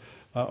God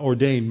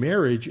ordained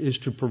marriage is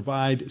to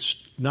provide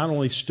not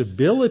only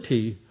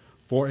stability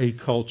for a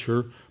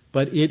culture,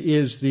 but it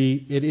is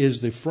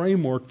the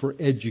framework for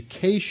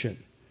education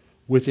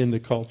within the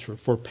culture,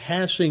 for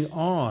passing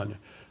on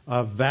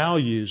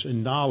values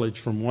and knowledge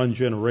from one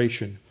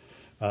generation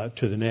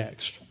to the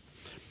next.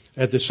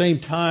 At the same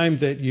time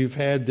that you've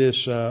had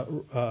this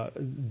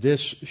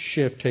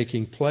shift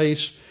taking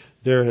place,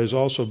 there has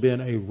also been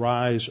a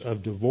rise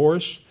of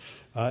divorce,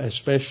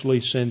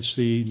 especially since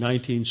the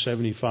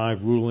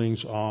 1975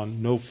 rulings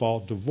on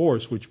no-fault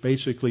divorce, which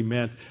basically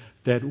meant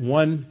that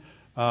one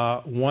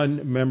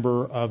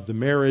member of the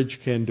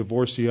marriage can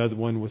divorce the other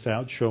one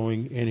without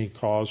showing any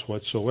cause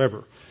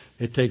whatsoever.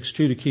 It takes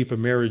two to keep a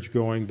marriage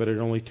going, but it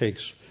only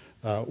takes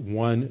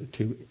one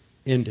to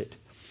end it.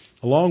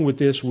 Along with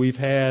this, we've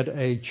had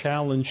a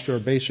challenge to our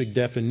basic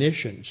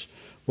definitions.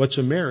 What's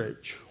a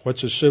marriage?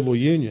 What's a civil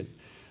union?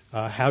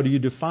 How do you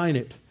define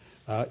it?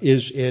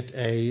 Is it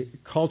a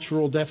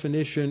cultural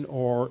definition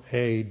or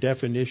a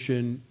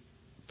definition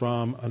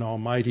from an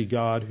almighty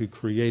God who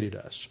created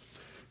us?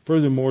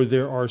 Furthermore,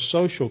 there are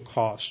social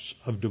costs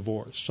of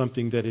divorce,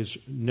 something that is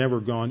never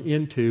gone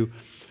into.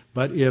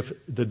 But if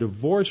the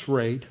divorce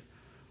rate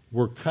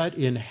were cut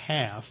in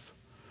half,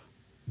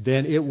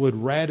 then it would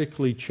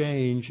radically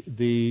change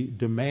the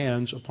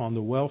demands upon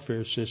the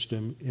welfare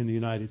system in the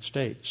United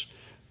States.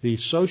 The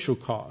social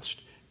cost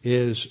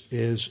is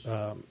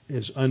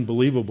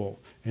unbelievable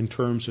in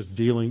terms of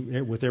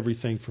dealing with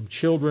everything from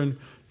children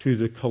to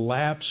the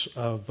collapse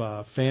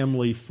of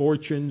family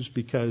fortunes,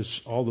 because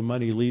all the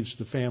money leaves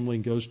the family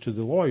and goes to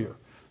the lawyer.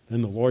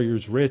 Then the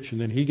lawyer's rich, and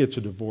then he gets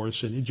a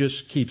divorce, and it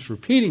just keeps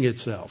repeating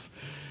itself.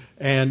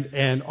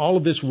 And all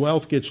of this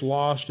wealth gets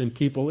lost, and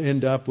people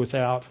end up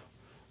without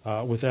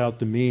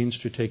the means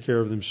to take care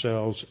of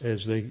themselves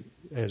as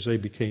they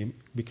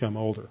become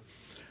older.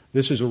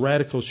 This is a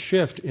radical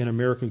shift in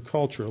American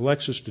culture.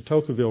 Alexis de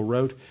Tocqueville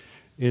wrote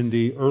in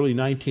the early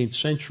 19th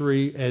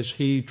century, as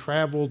he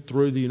traveled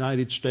through the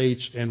United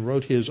States and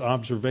wrote his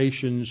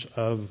observations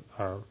of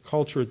our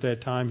culture at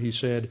that time, he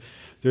said,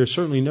 "There is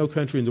certainly no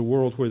country in the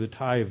world where the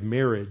tie of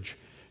marriage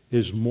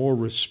is more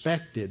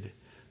respected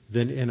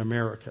than in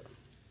America."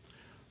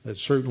 That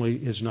certainly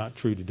is not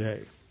true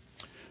today.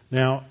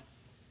 Now,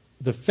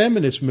 the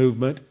feminist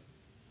movement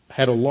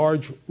had a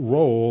large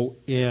role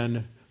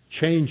in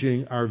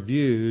changing our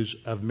views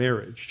of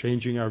marriage,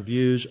 changing our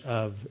views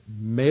of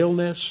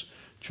maleness,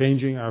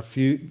 changing our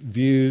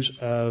views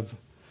of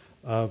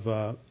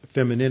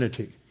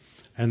femininity.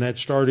 And that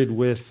started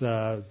with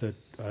the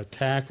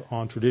attack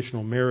on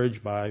traditional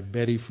marriage by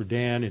Betty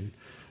Friedan in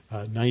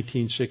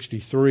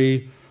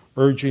 1963,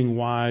 urging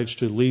wives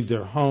to leave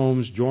their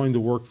homes, join the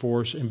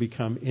workforce, and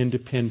become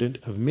independent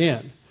of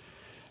men.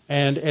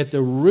 And at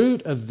the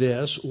root of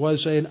this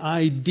was an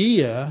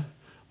idea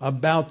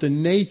about the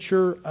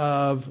nature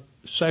of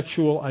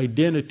sexual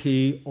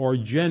identity or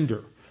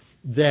gender,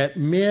 that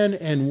men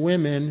and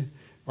women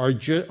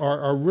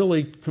are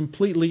really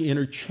completely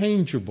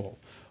interchangeable.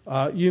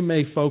 You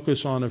may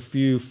focus on a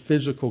few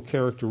physical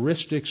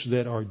characteristics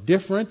that are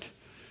different.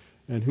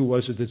 And who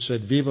was it that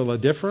said, "Viva la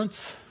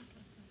difference"?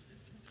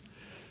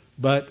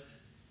 But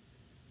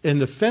in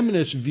the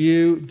feminist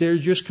view, they're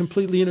just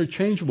completely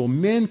interchangeable.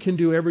 Men can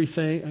do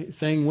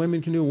everything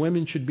women can do.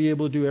 Women should be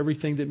able to do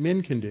everything that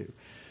men can do.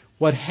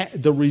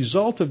 The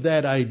result of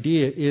that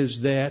idea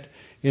is that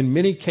in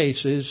many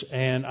cases,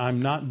 and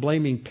I'm not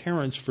blaming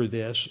parents for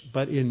this,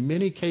 but in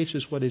many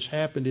cases what has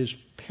happened is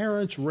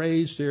parents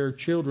raise their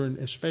children,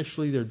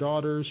 especially their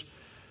daughters,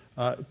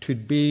 to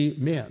be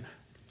men,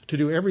 to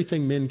do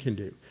everything men can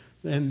do.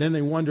 And then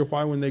they wonder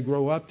why when they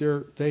grow up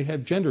they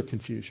have gender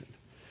confusion.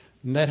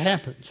 And that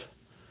happens.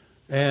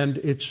 And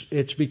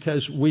it's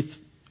because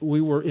we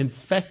were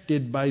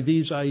infected by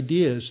these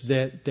ideas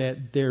that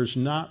there's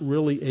not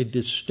really a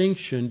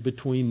distinction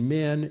between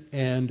men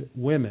and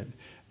women,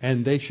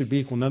 and they should be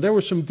equal. Now, there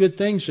were some good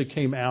things that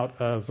came out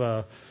of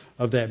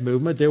that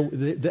movement,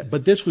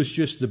 but this was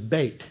just the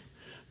bait.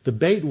 The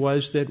bait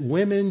was that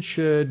women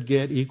should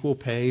get equal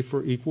pay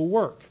for equal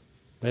work.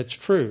 That's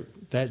true.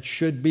 That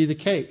should be the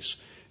case.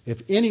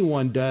 If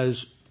anyone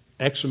does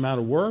X amount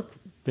of work,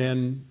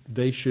 then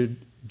they should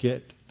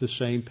get the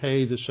same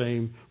pay, the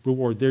same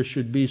reward. There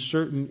should be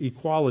certain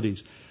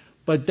equalities.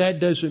 But that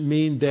doesn't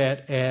mean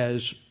that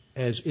as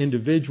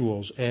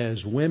individuals,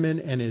 as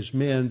women and as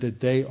men, that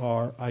they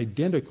are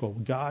identical.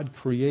 God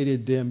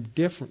created them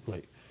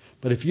differently.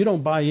 But if you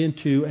don't buy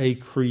into a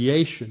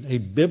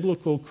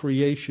biblical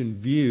creation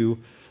view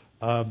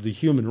of the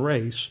human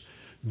race,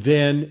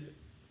 then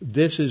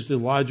this is the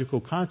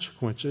logical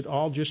consequence. It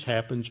all just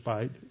happens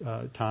by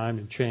time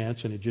and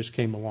chance, and it just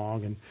came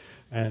along,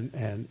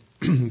 and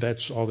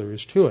that's all there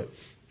is to it.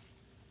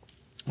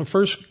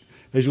 First,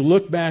 as you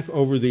look back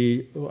over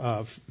the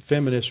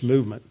feminist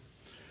movement,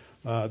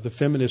 the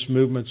feminist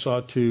movement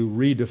sought to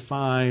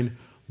redefine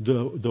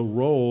the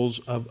roles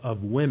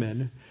of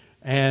women,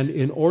 and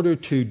in order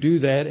to do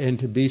that and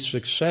to be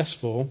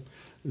successful,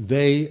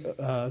 they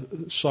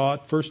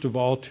sought, first of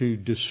all, to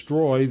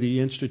destroy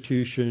the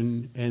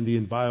institution and the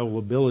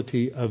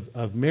inviolability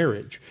of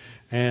marriage.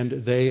 And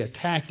they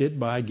attacked it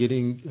by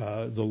getting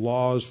the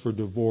laws for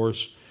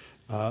divorce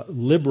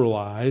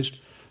liberalized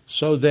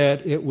so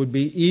that it would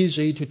be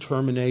easy to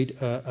terminate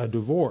a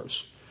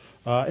divorce.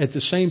 At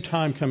the same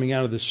time, coming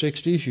out of the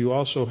 60s, you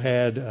also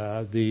had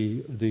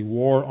the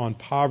war on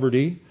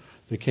poverty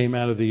that came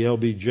out of the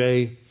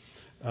LBJ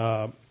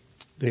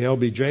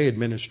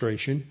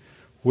administration,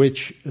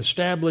 which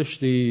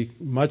established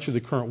much of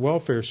the current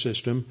welfare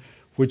system,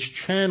 which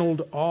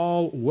channeled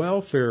all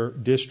welfare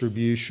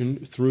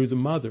distribution through the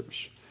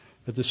mothers.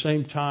 At the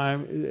same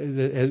time,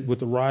 with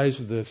the rise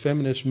of the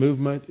feminist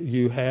movement,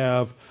 you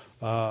have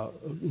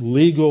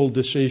legal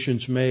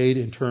decisions made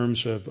in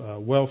terms of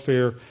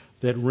welfare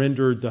that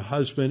rendered the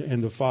husband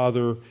and the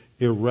father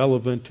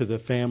irrelevant to the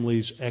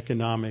family's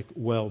economic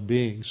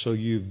well-being. So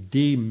you've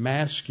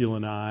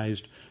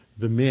demasculinized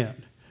the men.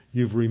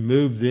 You've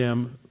removed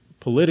them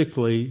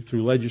politically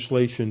through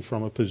legislation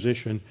from a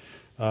position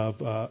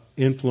of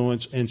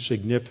influence and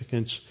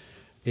significance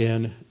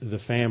in the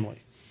family.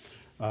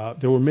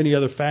 There were many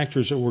other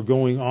factors that were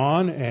going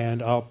on,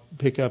 and I'll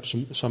pick up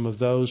some of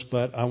those,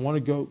 but I want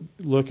to go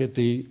look at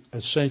the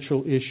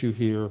essential issue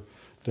here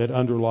that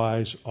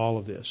underlies all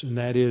of this, and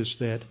that is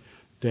that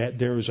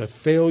there is a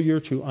failure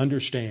to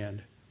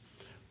understand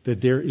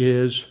that there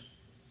is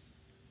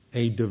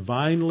a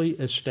divinely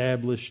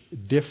established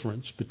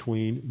difference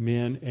between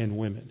men and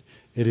women.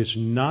 It is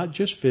not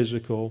just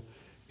physical.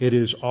 It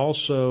is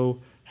also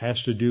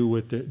has to do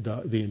with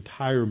the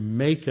entire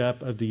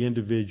makeup of the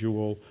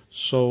individual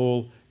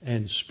soul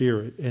and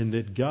spirit, and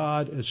that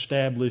God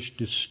established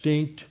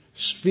distinct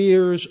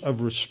spheres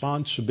of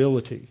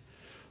responsibility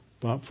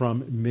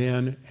from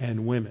men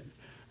and women.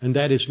 And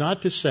that is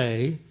not to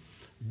say,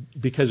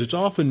 because it's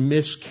often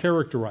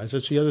mischaracterized,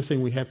 that's the other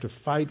thing we have to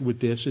fight with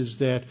this, is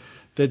that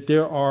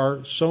there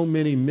are so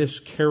many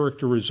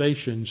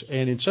mischaracterizations,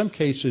 and in some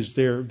cases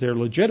they're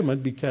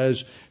legitimate,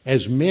 because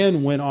as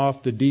men went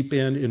off the deep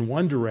end in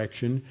one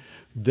direction,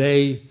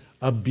 they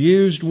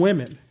abused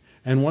women.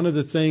 And one of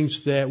the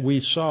things that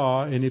we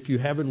saw, and if you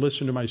haven't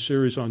listened to my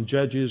series on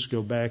Judges,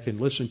 go back and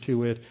listen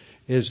to it,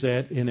 is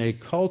that in a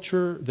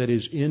culture that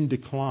is in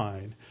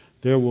decline,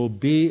 there will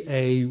be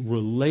a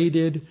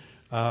related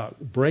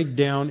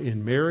breakdown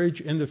in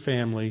marriage and the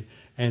family,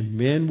 and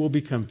men will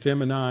become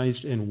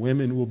feminized and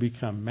women will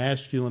become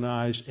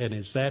masculinized. And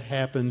as that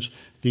happens,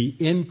 the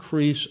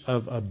increase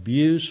of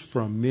abuse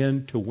from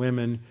men to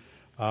women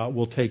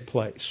will take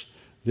place.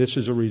 This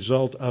is a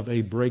result of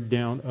a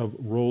breakdown of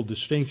role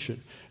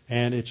distinction.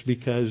 And it's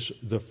because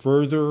the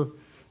further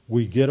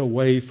we get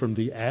away from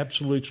the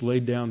absolutes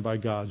laid down by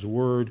God's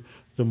Word,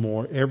 the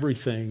more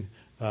everything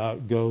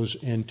goes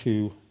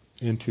into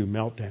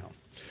meltdown.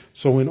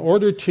 So in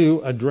order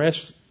to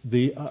address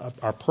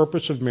our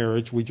purpose of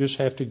marriage, we just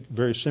have to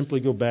very simply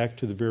go back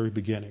to the very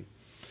beginning.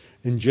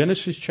 In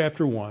Genesis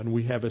chapter 1,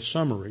 we have a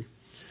summary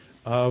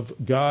of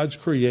God's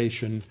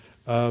creation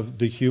of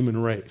the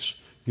human race.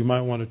 You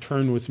might want to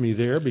turn with me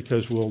there,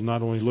 because we'll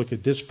not only look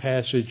at this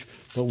passage,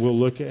 but we'll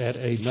look at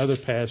another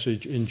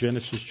passage in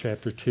Genesis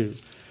chapter 2.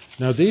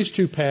 Now, these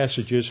two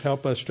passages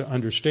help us to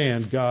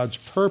understand God's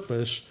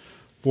purpose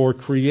for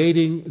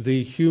creating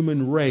the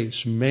human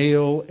race,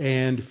 male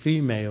and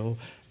female,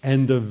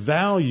 and the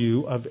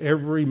value of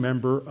every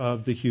member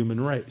of the human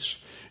race.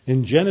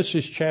 In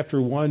Genesis chapter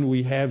 1,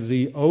 we have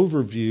the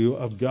overview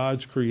of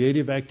God's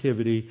creative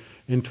activity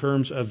in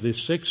terms of the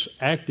 6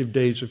 active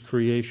days of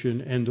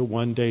creation and the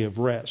 1 day of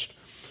rest.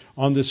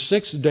 On the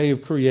 6th day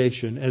of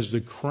creation, as the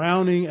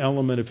crowning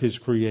element of His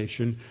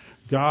creation,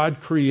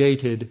 God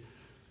created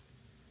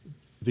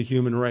the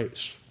human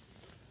race.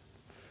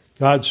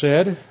 God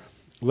said,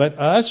 "Let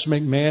us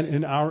make man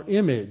in our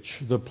image."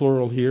 The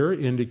plural here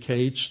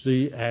indicates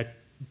the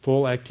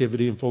full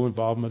activity and full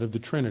involvement of the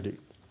Trinity,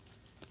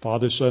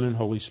 Father, Son, and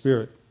Holy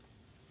Spirit.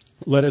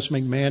 Let us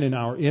make man in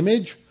our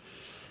image.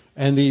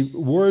 And the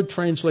word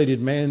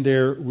translated man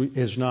there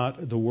is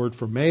not the word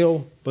for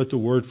male, but the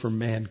word for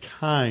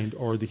mankind,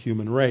 or the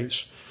human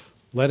race.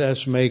 Let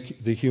us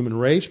make the human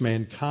race,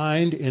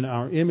 mankind, in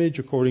our image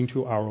according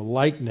to our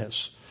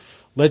likeness.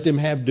 Let them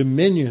have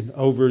dominion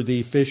over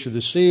the fish of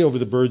the sea, over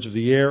the birds of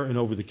the air, and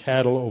over the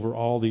cattle, over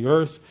all the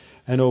earth,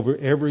 and over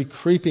every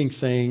creeping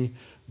thing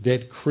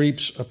that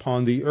creeps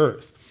upon the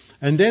earth.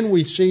 And then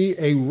we see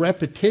a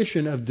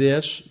repetition of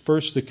this,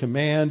 first the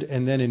command,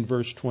 and then in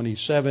verse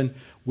 27,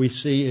 we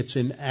see it's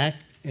in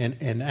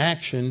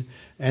action,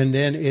 and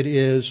then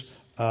it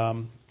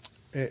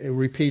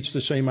repeats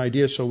the same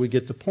idea, so we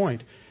get the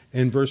point.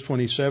 In verse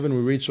 27,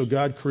 we read, "So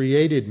God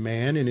created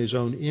man in His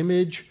own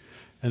image,"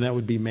 and that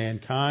would be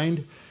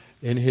mankind.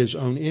 "In His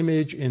own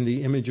image, in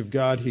the image of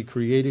God, He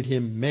created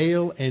him,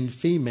 male and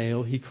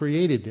female, He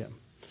created them."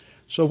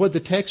 So what the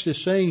text is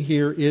saying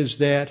here is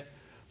that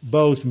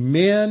both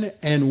men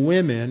and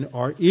women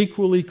are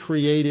equally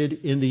created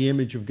in the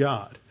image of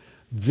God.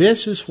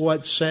 This is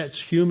what sets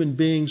human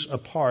beings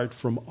apart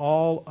from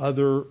all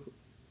other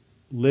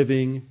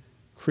living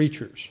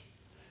creatures,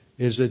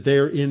 is that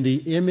they're in the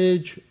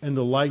image and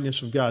the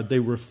likeness of God. They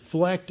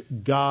reflect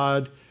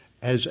God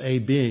as a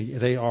being.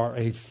 They are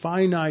a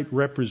finite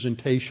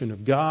representation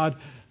of God.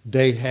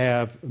 They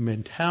have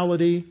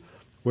mentality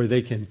where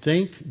they can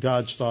think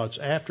God's thoughts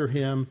after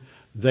Him.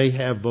 They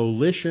have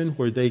volition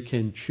where they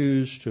can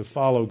choose to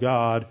follow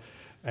God.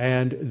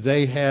 And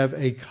they have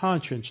a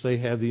conscience. They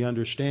have the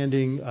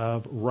understanding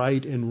of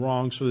right and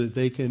wrong so that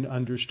they can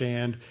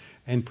understand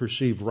and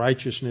perceive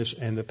righteousness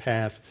and the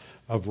path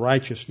of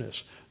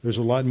righteousness. There's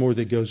a lot more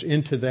that goes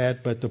into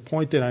that, but the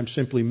point that I'm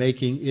simply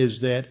making is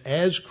that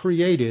as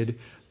created,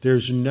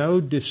 there's no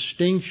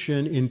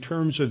distinction in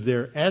terms of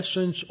their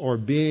essence or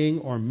being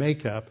or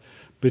makeup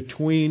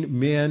between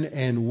men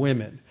and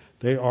women.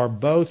 They are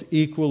both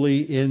equally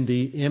in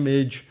the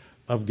image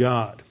of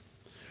God.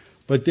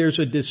 But there's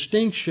a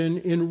distinction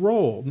in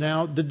role.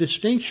 Now, the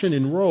distinction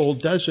in role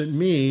doesn't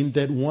mean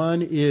that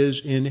one is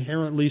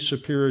inherently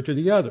superior to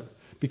the other,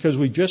 because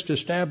we just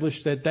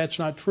established that that's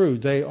not true.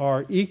 They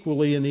are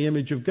equally in the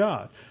image of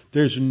God.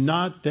 There's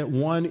not that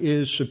one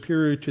is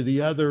superior to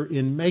the other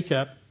in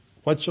makeup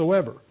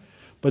whatsoever.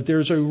 But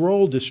there's a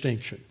role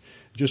distinction.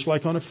 Just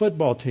like on a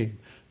football team,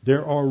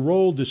 there are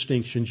role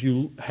distinctions.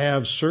 You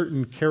have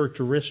certain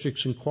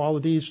characteristics and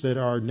qualities that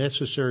are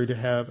necessary to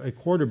have a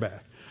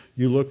quarterback.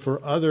 You look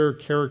for other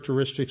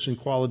characteristics and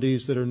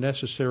qualities that are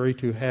necessary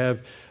to have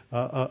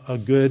a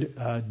good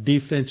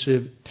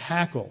defensive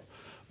tackle.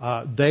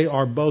 They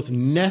are both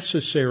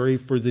necessary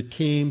for the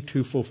team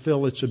to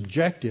fulfill its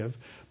objective,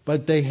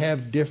 but they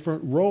have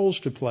different roles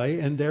to play,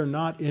 and they're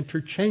not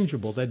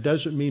interchangeable. That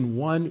doesn't mean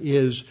one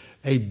is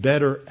a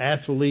better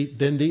athlete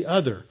than the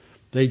other.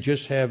 They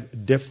just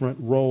have different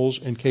roles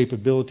and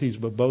capabilities,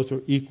 but both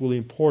are equally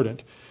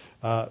important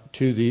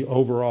to the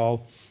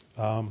overall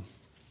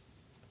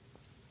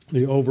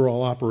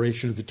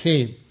operation of the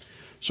team.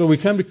 So we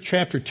come to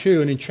chapter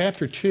 2, and in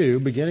chapter 2,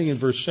 beginning in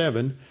verse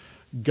 7,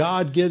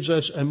 God gives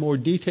us a more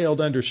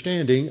detailed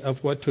understanding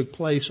of what took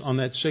place on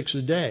that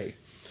sixth day.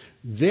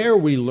 There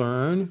we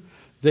learn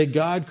that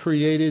God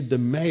created the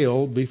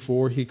male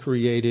before He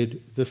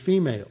created the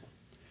female.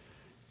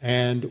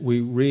 And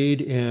we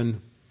read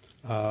in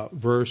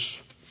verse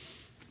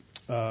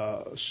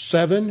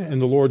 7,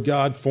 and the Lord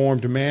God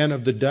formed man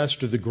of the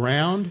dust of the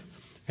ground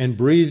and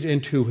breathed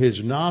into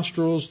his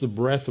nostrils the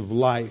breath of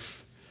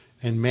life,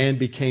 and man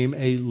became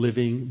a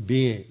living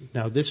being.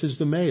 Now this is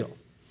the male.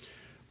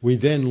 We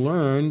then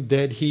learn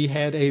that He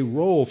had a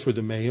role for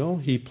the male.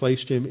 He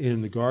placed him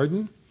in the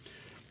garden,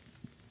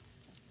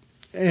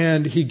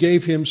 and He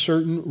gave him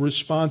certain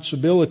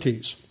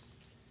responsibilities.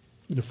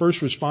 The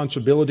first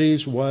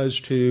responsibilities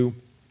was to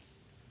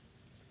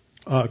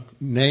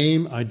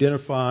name,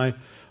 identify,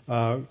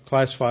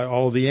 classify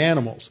all of the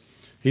animals.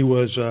 He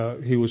was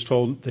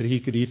told that he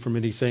could eat from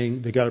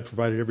anything. God had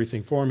provided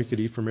everything for him. He could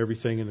eat from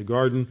everything in the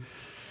garden,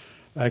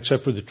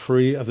 except for the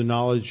tree of the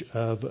knowledge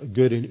of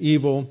good and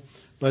evil.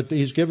 But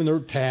he's given the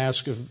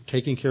task of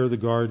taking care of the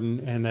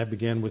garden, and that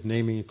began with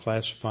naming and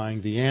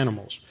classifying the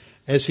animals.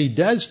 As he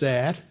does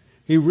that,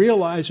 he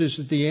realizes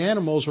that the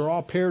animals are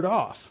all paired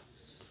off.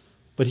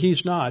 But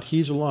he's not.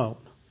 He's alone.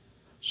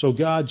 So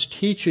God's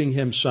teaching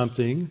him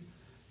something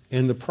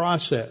in the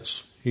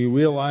process. He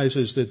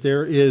realizes that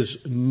there is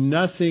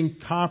nothing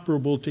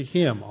comparable to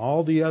him.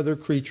 All the other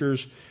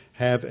creatures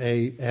have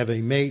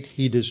a mate.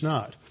 He does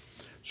not.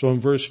 So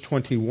in verse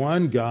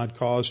 21, God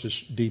caused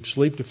a deep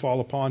sleep to fall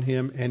upon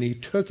him, and He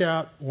took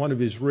out one of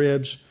his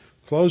ribs,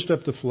 closed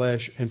up the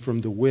flesh, and from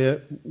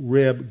the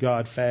rib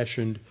God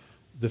fashioned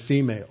the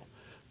female.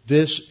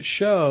 This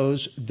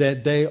shows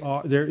that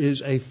there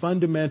is a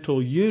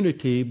fundamental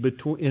unity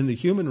in the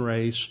human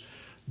race,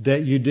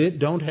 that you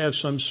don't have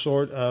some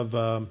sort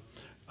of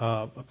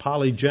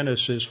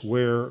polygenesis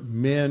where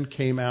men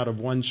came out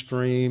of one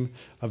stream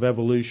of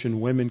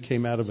evolution, women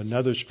came out of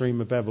another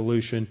stream of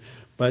evolution.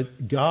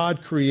 But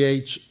God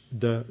creates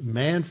the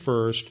man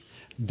first,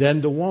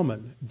 then the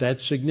woman.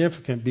 That's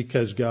significant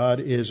because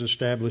God is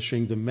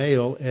establishing the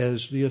male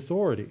as the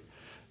authority.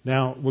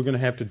 Now, we're going to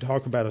have to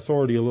talk about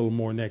authority a little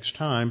more next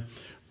time,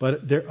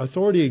 but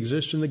authority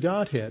exists in the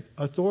Godhead.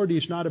 Authority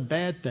is not a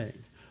bad thing.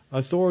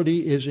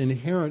 Authority is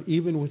inherent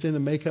even within the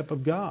makeup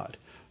of God.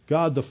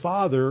 God the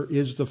Father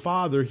is the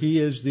Father. He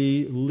is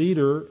the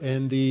leader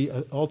and the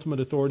ultimate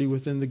authority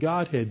within the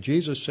Godhead.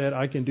 Jesus said,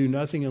 I can do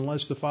nothing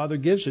unless the Father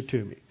gives it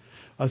to me.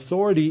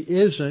 Authority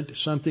isn't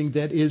something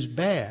that is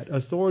bad.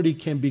 Authority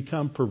can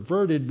become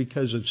perverted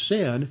because of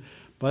sin,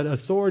 but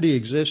authority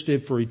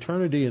existed for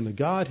eternity in the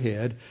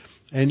Godhead,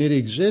 and it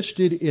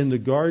existed in the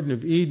Garden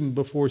of Eden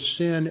before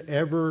sin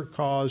ever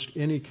caused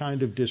any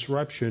kind of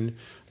disruption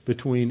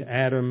between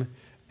Adam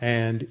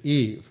and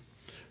Eve.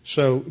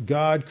 So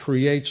God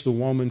creates the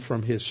woman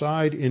from His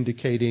side,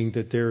 indicating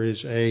that there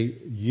is a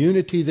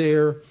unity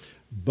there.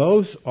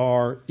 Both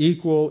are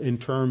equal in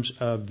terms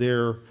of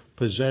their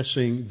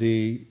possessing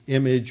the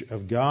image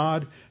of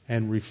God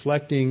and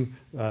reflecting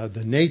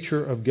the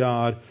nature of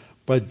God,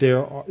 but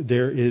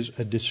there is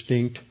a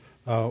distinct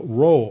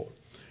role.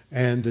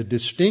 And the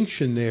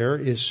distinction there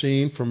is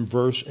seen from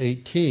verse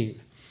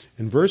 18.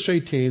 In verse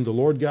 18, the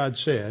Lord God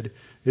said,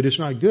 "It is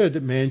not good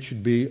that man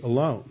should be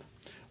alone.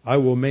 I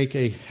will make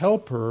a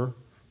helper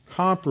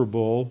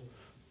comparable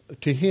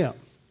to him."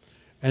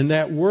 And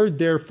that word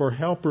there for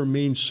helper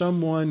means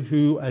someone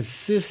who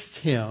assists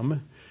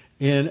him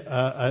in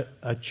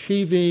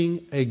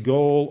achieving a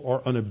goal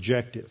or an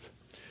objective.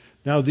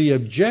 Now, the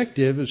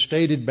objective is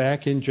stated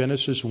back in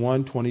Genesis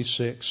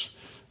 1:26,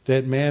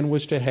 that man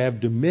was to have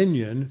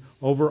dominion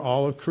over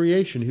all of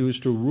creation. He was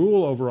to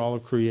rule over all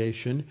of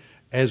creation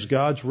as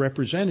God's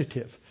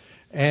representative.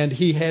 And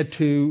he had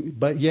to,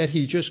 but yet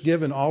He just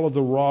given all of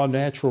the raw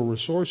natural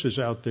resources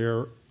out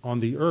there on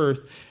the earth,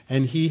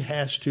 and he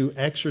has to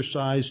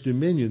exercise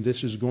dominion.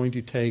 This is going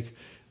to take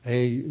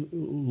a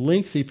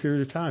lengthy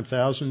period of time,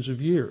 thousands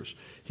of years.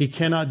 He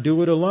cannot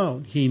do it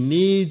alone. He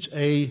needs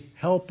a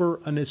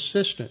helper, an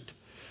assistant.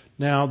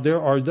 Now,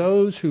 there are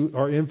those who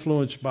are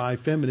influenced by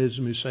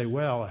feminism who say,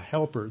 well, a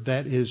helper,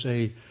 that is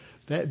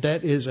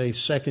a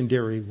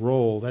secondary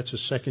role. That's a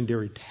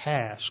secondary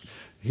task.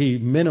 The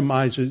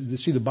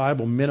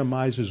Bible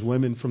minimizes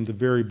women from the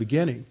very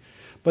beginning.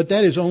 But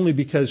that is only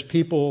because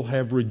people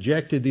have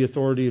rejected the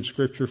authority of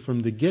Scripture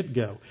from the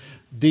get-go.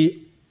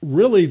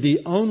 Really,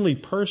 the only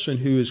person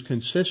who is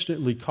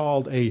consistently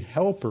called a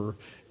helper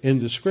in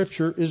the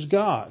Scripture is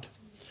God.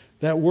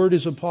 That word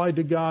is applied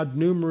to God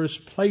numerous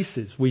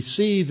places. We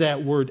see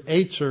that word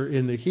Eitzer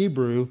in the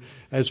Hebrew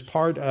as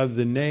part of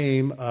the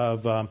name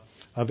of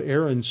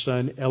Aaron's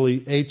son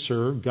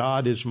Eliezer.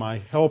 God is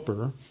my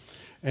helper.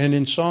 And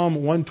in Psalm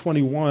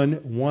 121,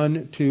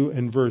 1, 2,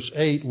 and verse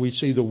 8, we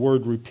see the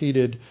word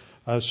repeated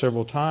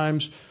several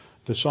times.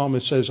 The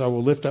psalmist says, I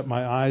will lift up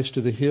my eyes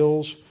to the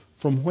hills.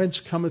 From whence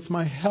cometh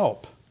my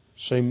help?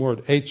 Same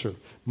word, Eitzer.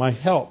 My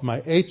help,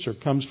 my Eitzer,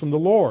 comes from the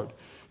Lord,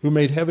 who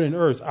made heaven and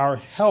earth. Our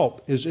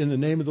help is in the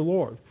name of the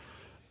Lord.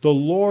 The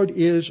Lord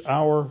is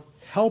our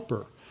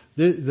helper.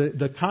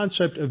 The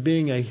concept of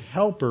being a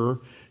helper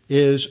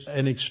is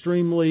an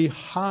extremely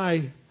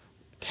high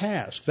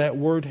task. That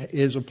word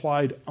is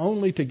applied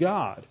only to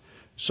God.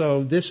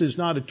 So this is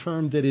not a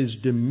term that is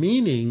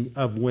demeaning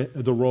of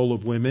the role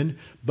of women,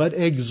 but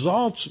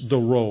exalts the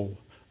role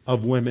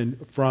of women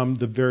from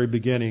the very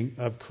beginning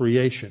of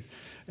creation.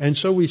 And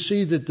so we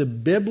see that the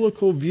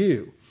biblical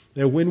view,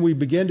 that when we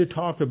begin to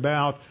talk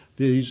about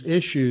these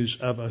issues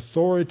of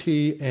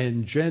authority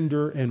and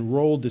gender and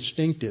role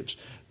distinctives,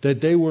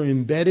 that they were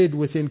embedded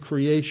within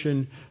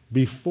creation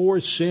before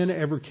sin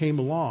ever came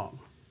along.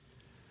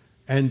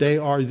 And they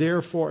are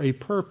there for a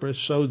purpose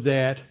so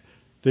that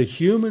the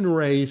human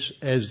race,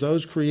 as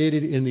those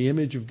created in the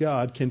image of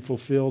God, can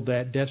fulfill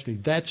that destiny.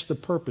 That's the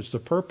purpose. The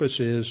purpose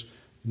is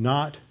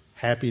not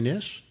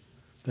happiness.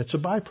 That's a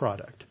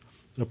byproduct.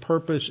 The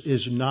purpose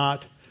is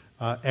not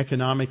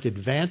economic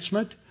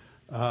advancement.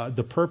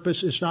 The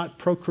purpose is not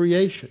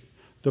procreation.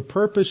 The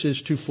purpose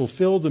is to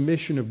fulfill the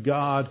mission of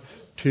God,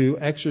 to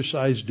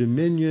exercise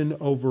dominion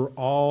over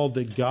all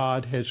that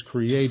God has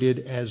created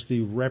as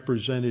the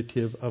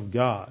representative of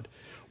God.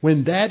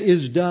 When that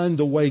is done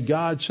the way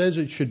God says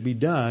it should be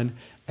done,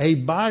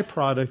 a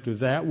byproduct of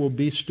that will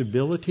be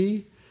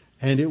stability,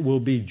 and it will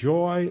be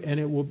joy,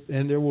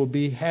 and there will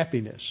be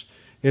happiness.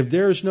 If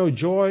there is no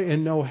joy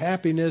and no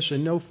happiness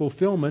and no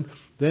fulfillment,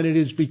 then it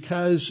is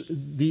because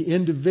the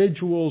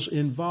individuals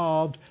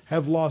involved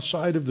have lost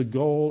sight of the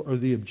goal or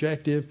the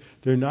objective.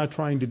 They're not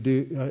trying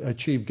to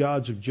achieve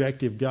God's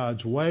objective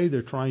God's way.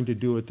 They're trying to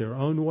do it their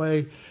own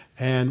way.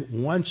 And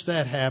once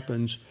that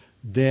happens,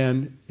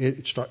 then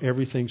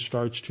everything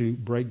starts to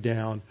break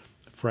down,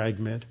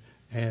 fragment,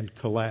 and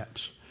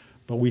collapse.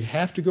 But we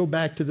have to go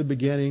back to the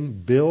beginning,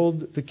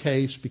 build the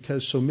case,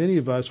 because so many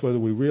of us, whether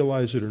we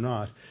realize it or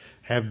not,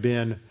 have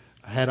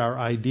had our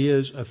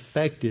ideas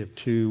affected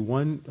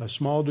to a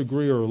small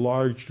degree or a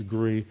large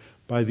degree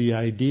by the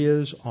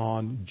ideas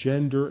on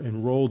gender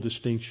and role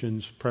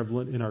distinctions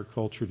prevalent in our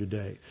culture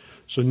today.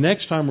 So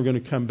next time we're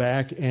going to come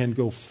back and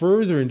go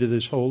further into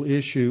this whole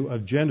issue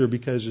of gender,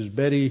 because as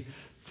Betty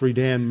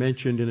Friedan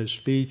mentioned in a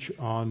speech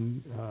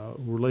on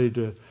related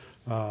to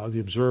the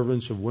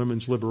observance of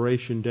Women's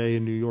Liberation Day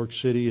in New York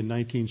City in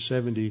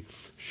 1970,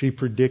 she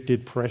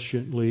predicted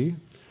presciently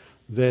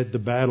that the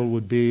battle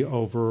would be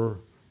over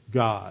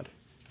God.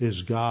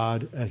 Is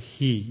God a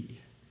he?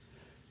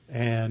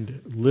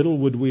 And little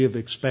would we have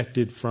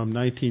expected from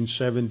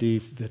 1970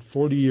 that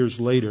 40 years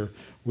later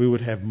we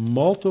would have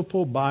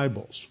multiple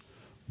Bibles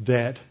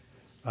that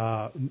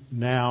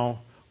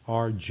now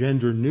are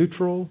gender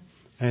neutral,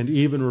 and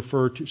even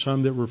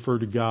some that refer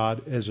to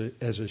God as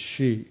a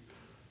she.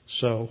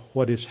 So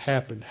what has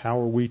happened?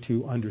 How are we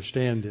to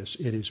understand this?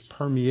 It is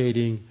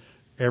permeating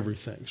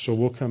everything. So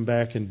we'll come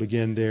back and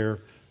begin there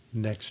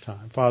next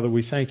time. Father,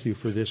 we thank you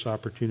for this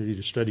opportunity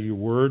to study your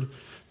word,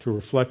 to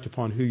reflect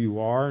upon who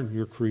you are and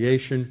your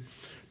creation,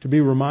 to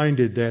be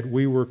reminded that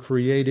we were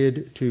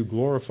created to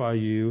glorify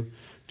you,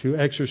 to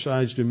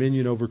exercise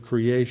dominion over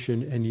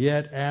creation, and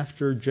yet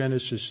after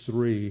Genesis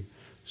 3,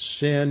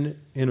 sin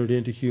entered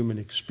into human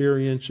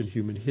experience and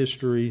human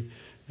history,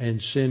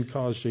 and sin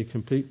caused a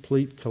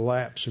complete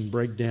collapse and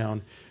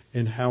breakdown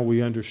in how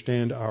we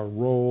understand our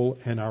role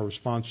and our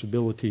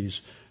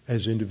responsibilities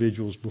as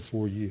individuals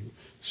before you.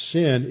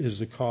 Sin is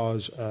the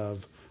cause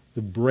of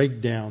the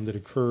breakdown that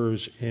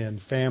occurs in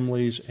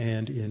families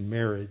and in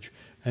marriage.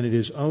 And it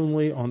is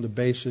only on the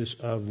basis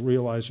of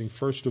realizing,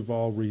 first of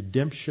all,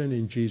 redemption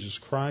in Jesus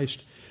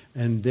Christ,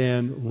 and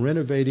then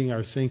renovating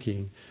our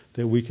thinking,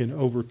 that we can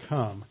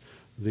overcome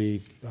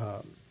the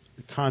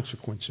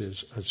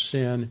consequences of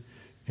sin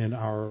in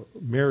our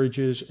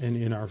marriages and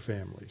in our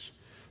families.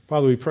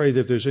 Father, we pray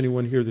that if there's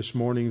anyone here this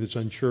morning that's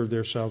unsure of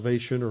their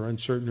salvation or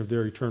uncertain of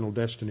their eternal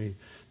destiny,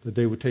 that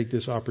they would take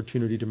this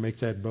opportunity to make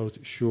that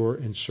both sure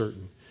and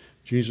certain.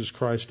 Jesus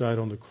Christ died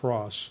on the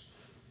cross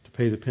to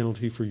pay the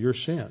penalty for your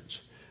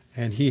sins.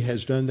 And he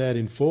has done that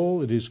in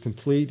full. It is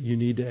complete. You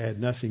need to add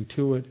nothing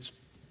to it.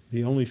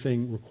 The only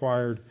thing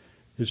required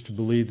is to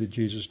believe that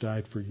Jesus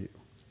died for you.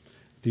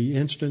 The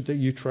instant that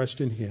you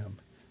trust in him,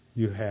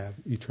 you have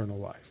eternal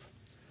life.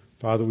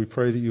 Father, we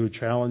pray that you would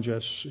challenge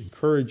us,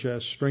 encourage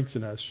us,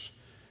 strengthen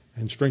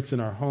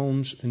our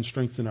homes, and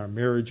strengthen our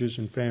marriages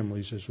and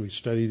families as we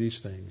study these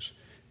things.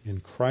 In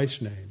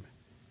Christ's name,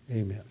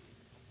 amen.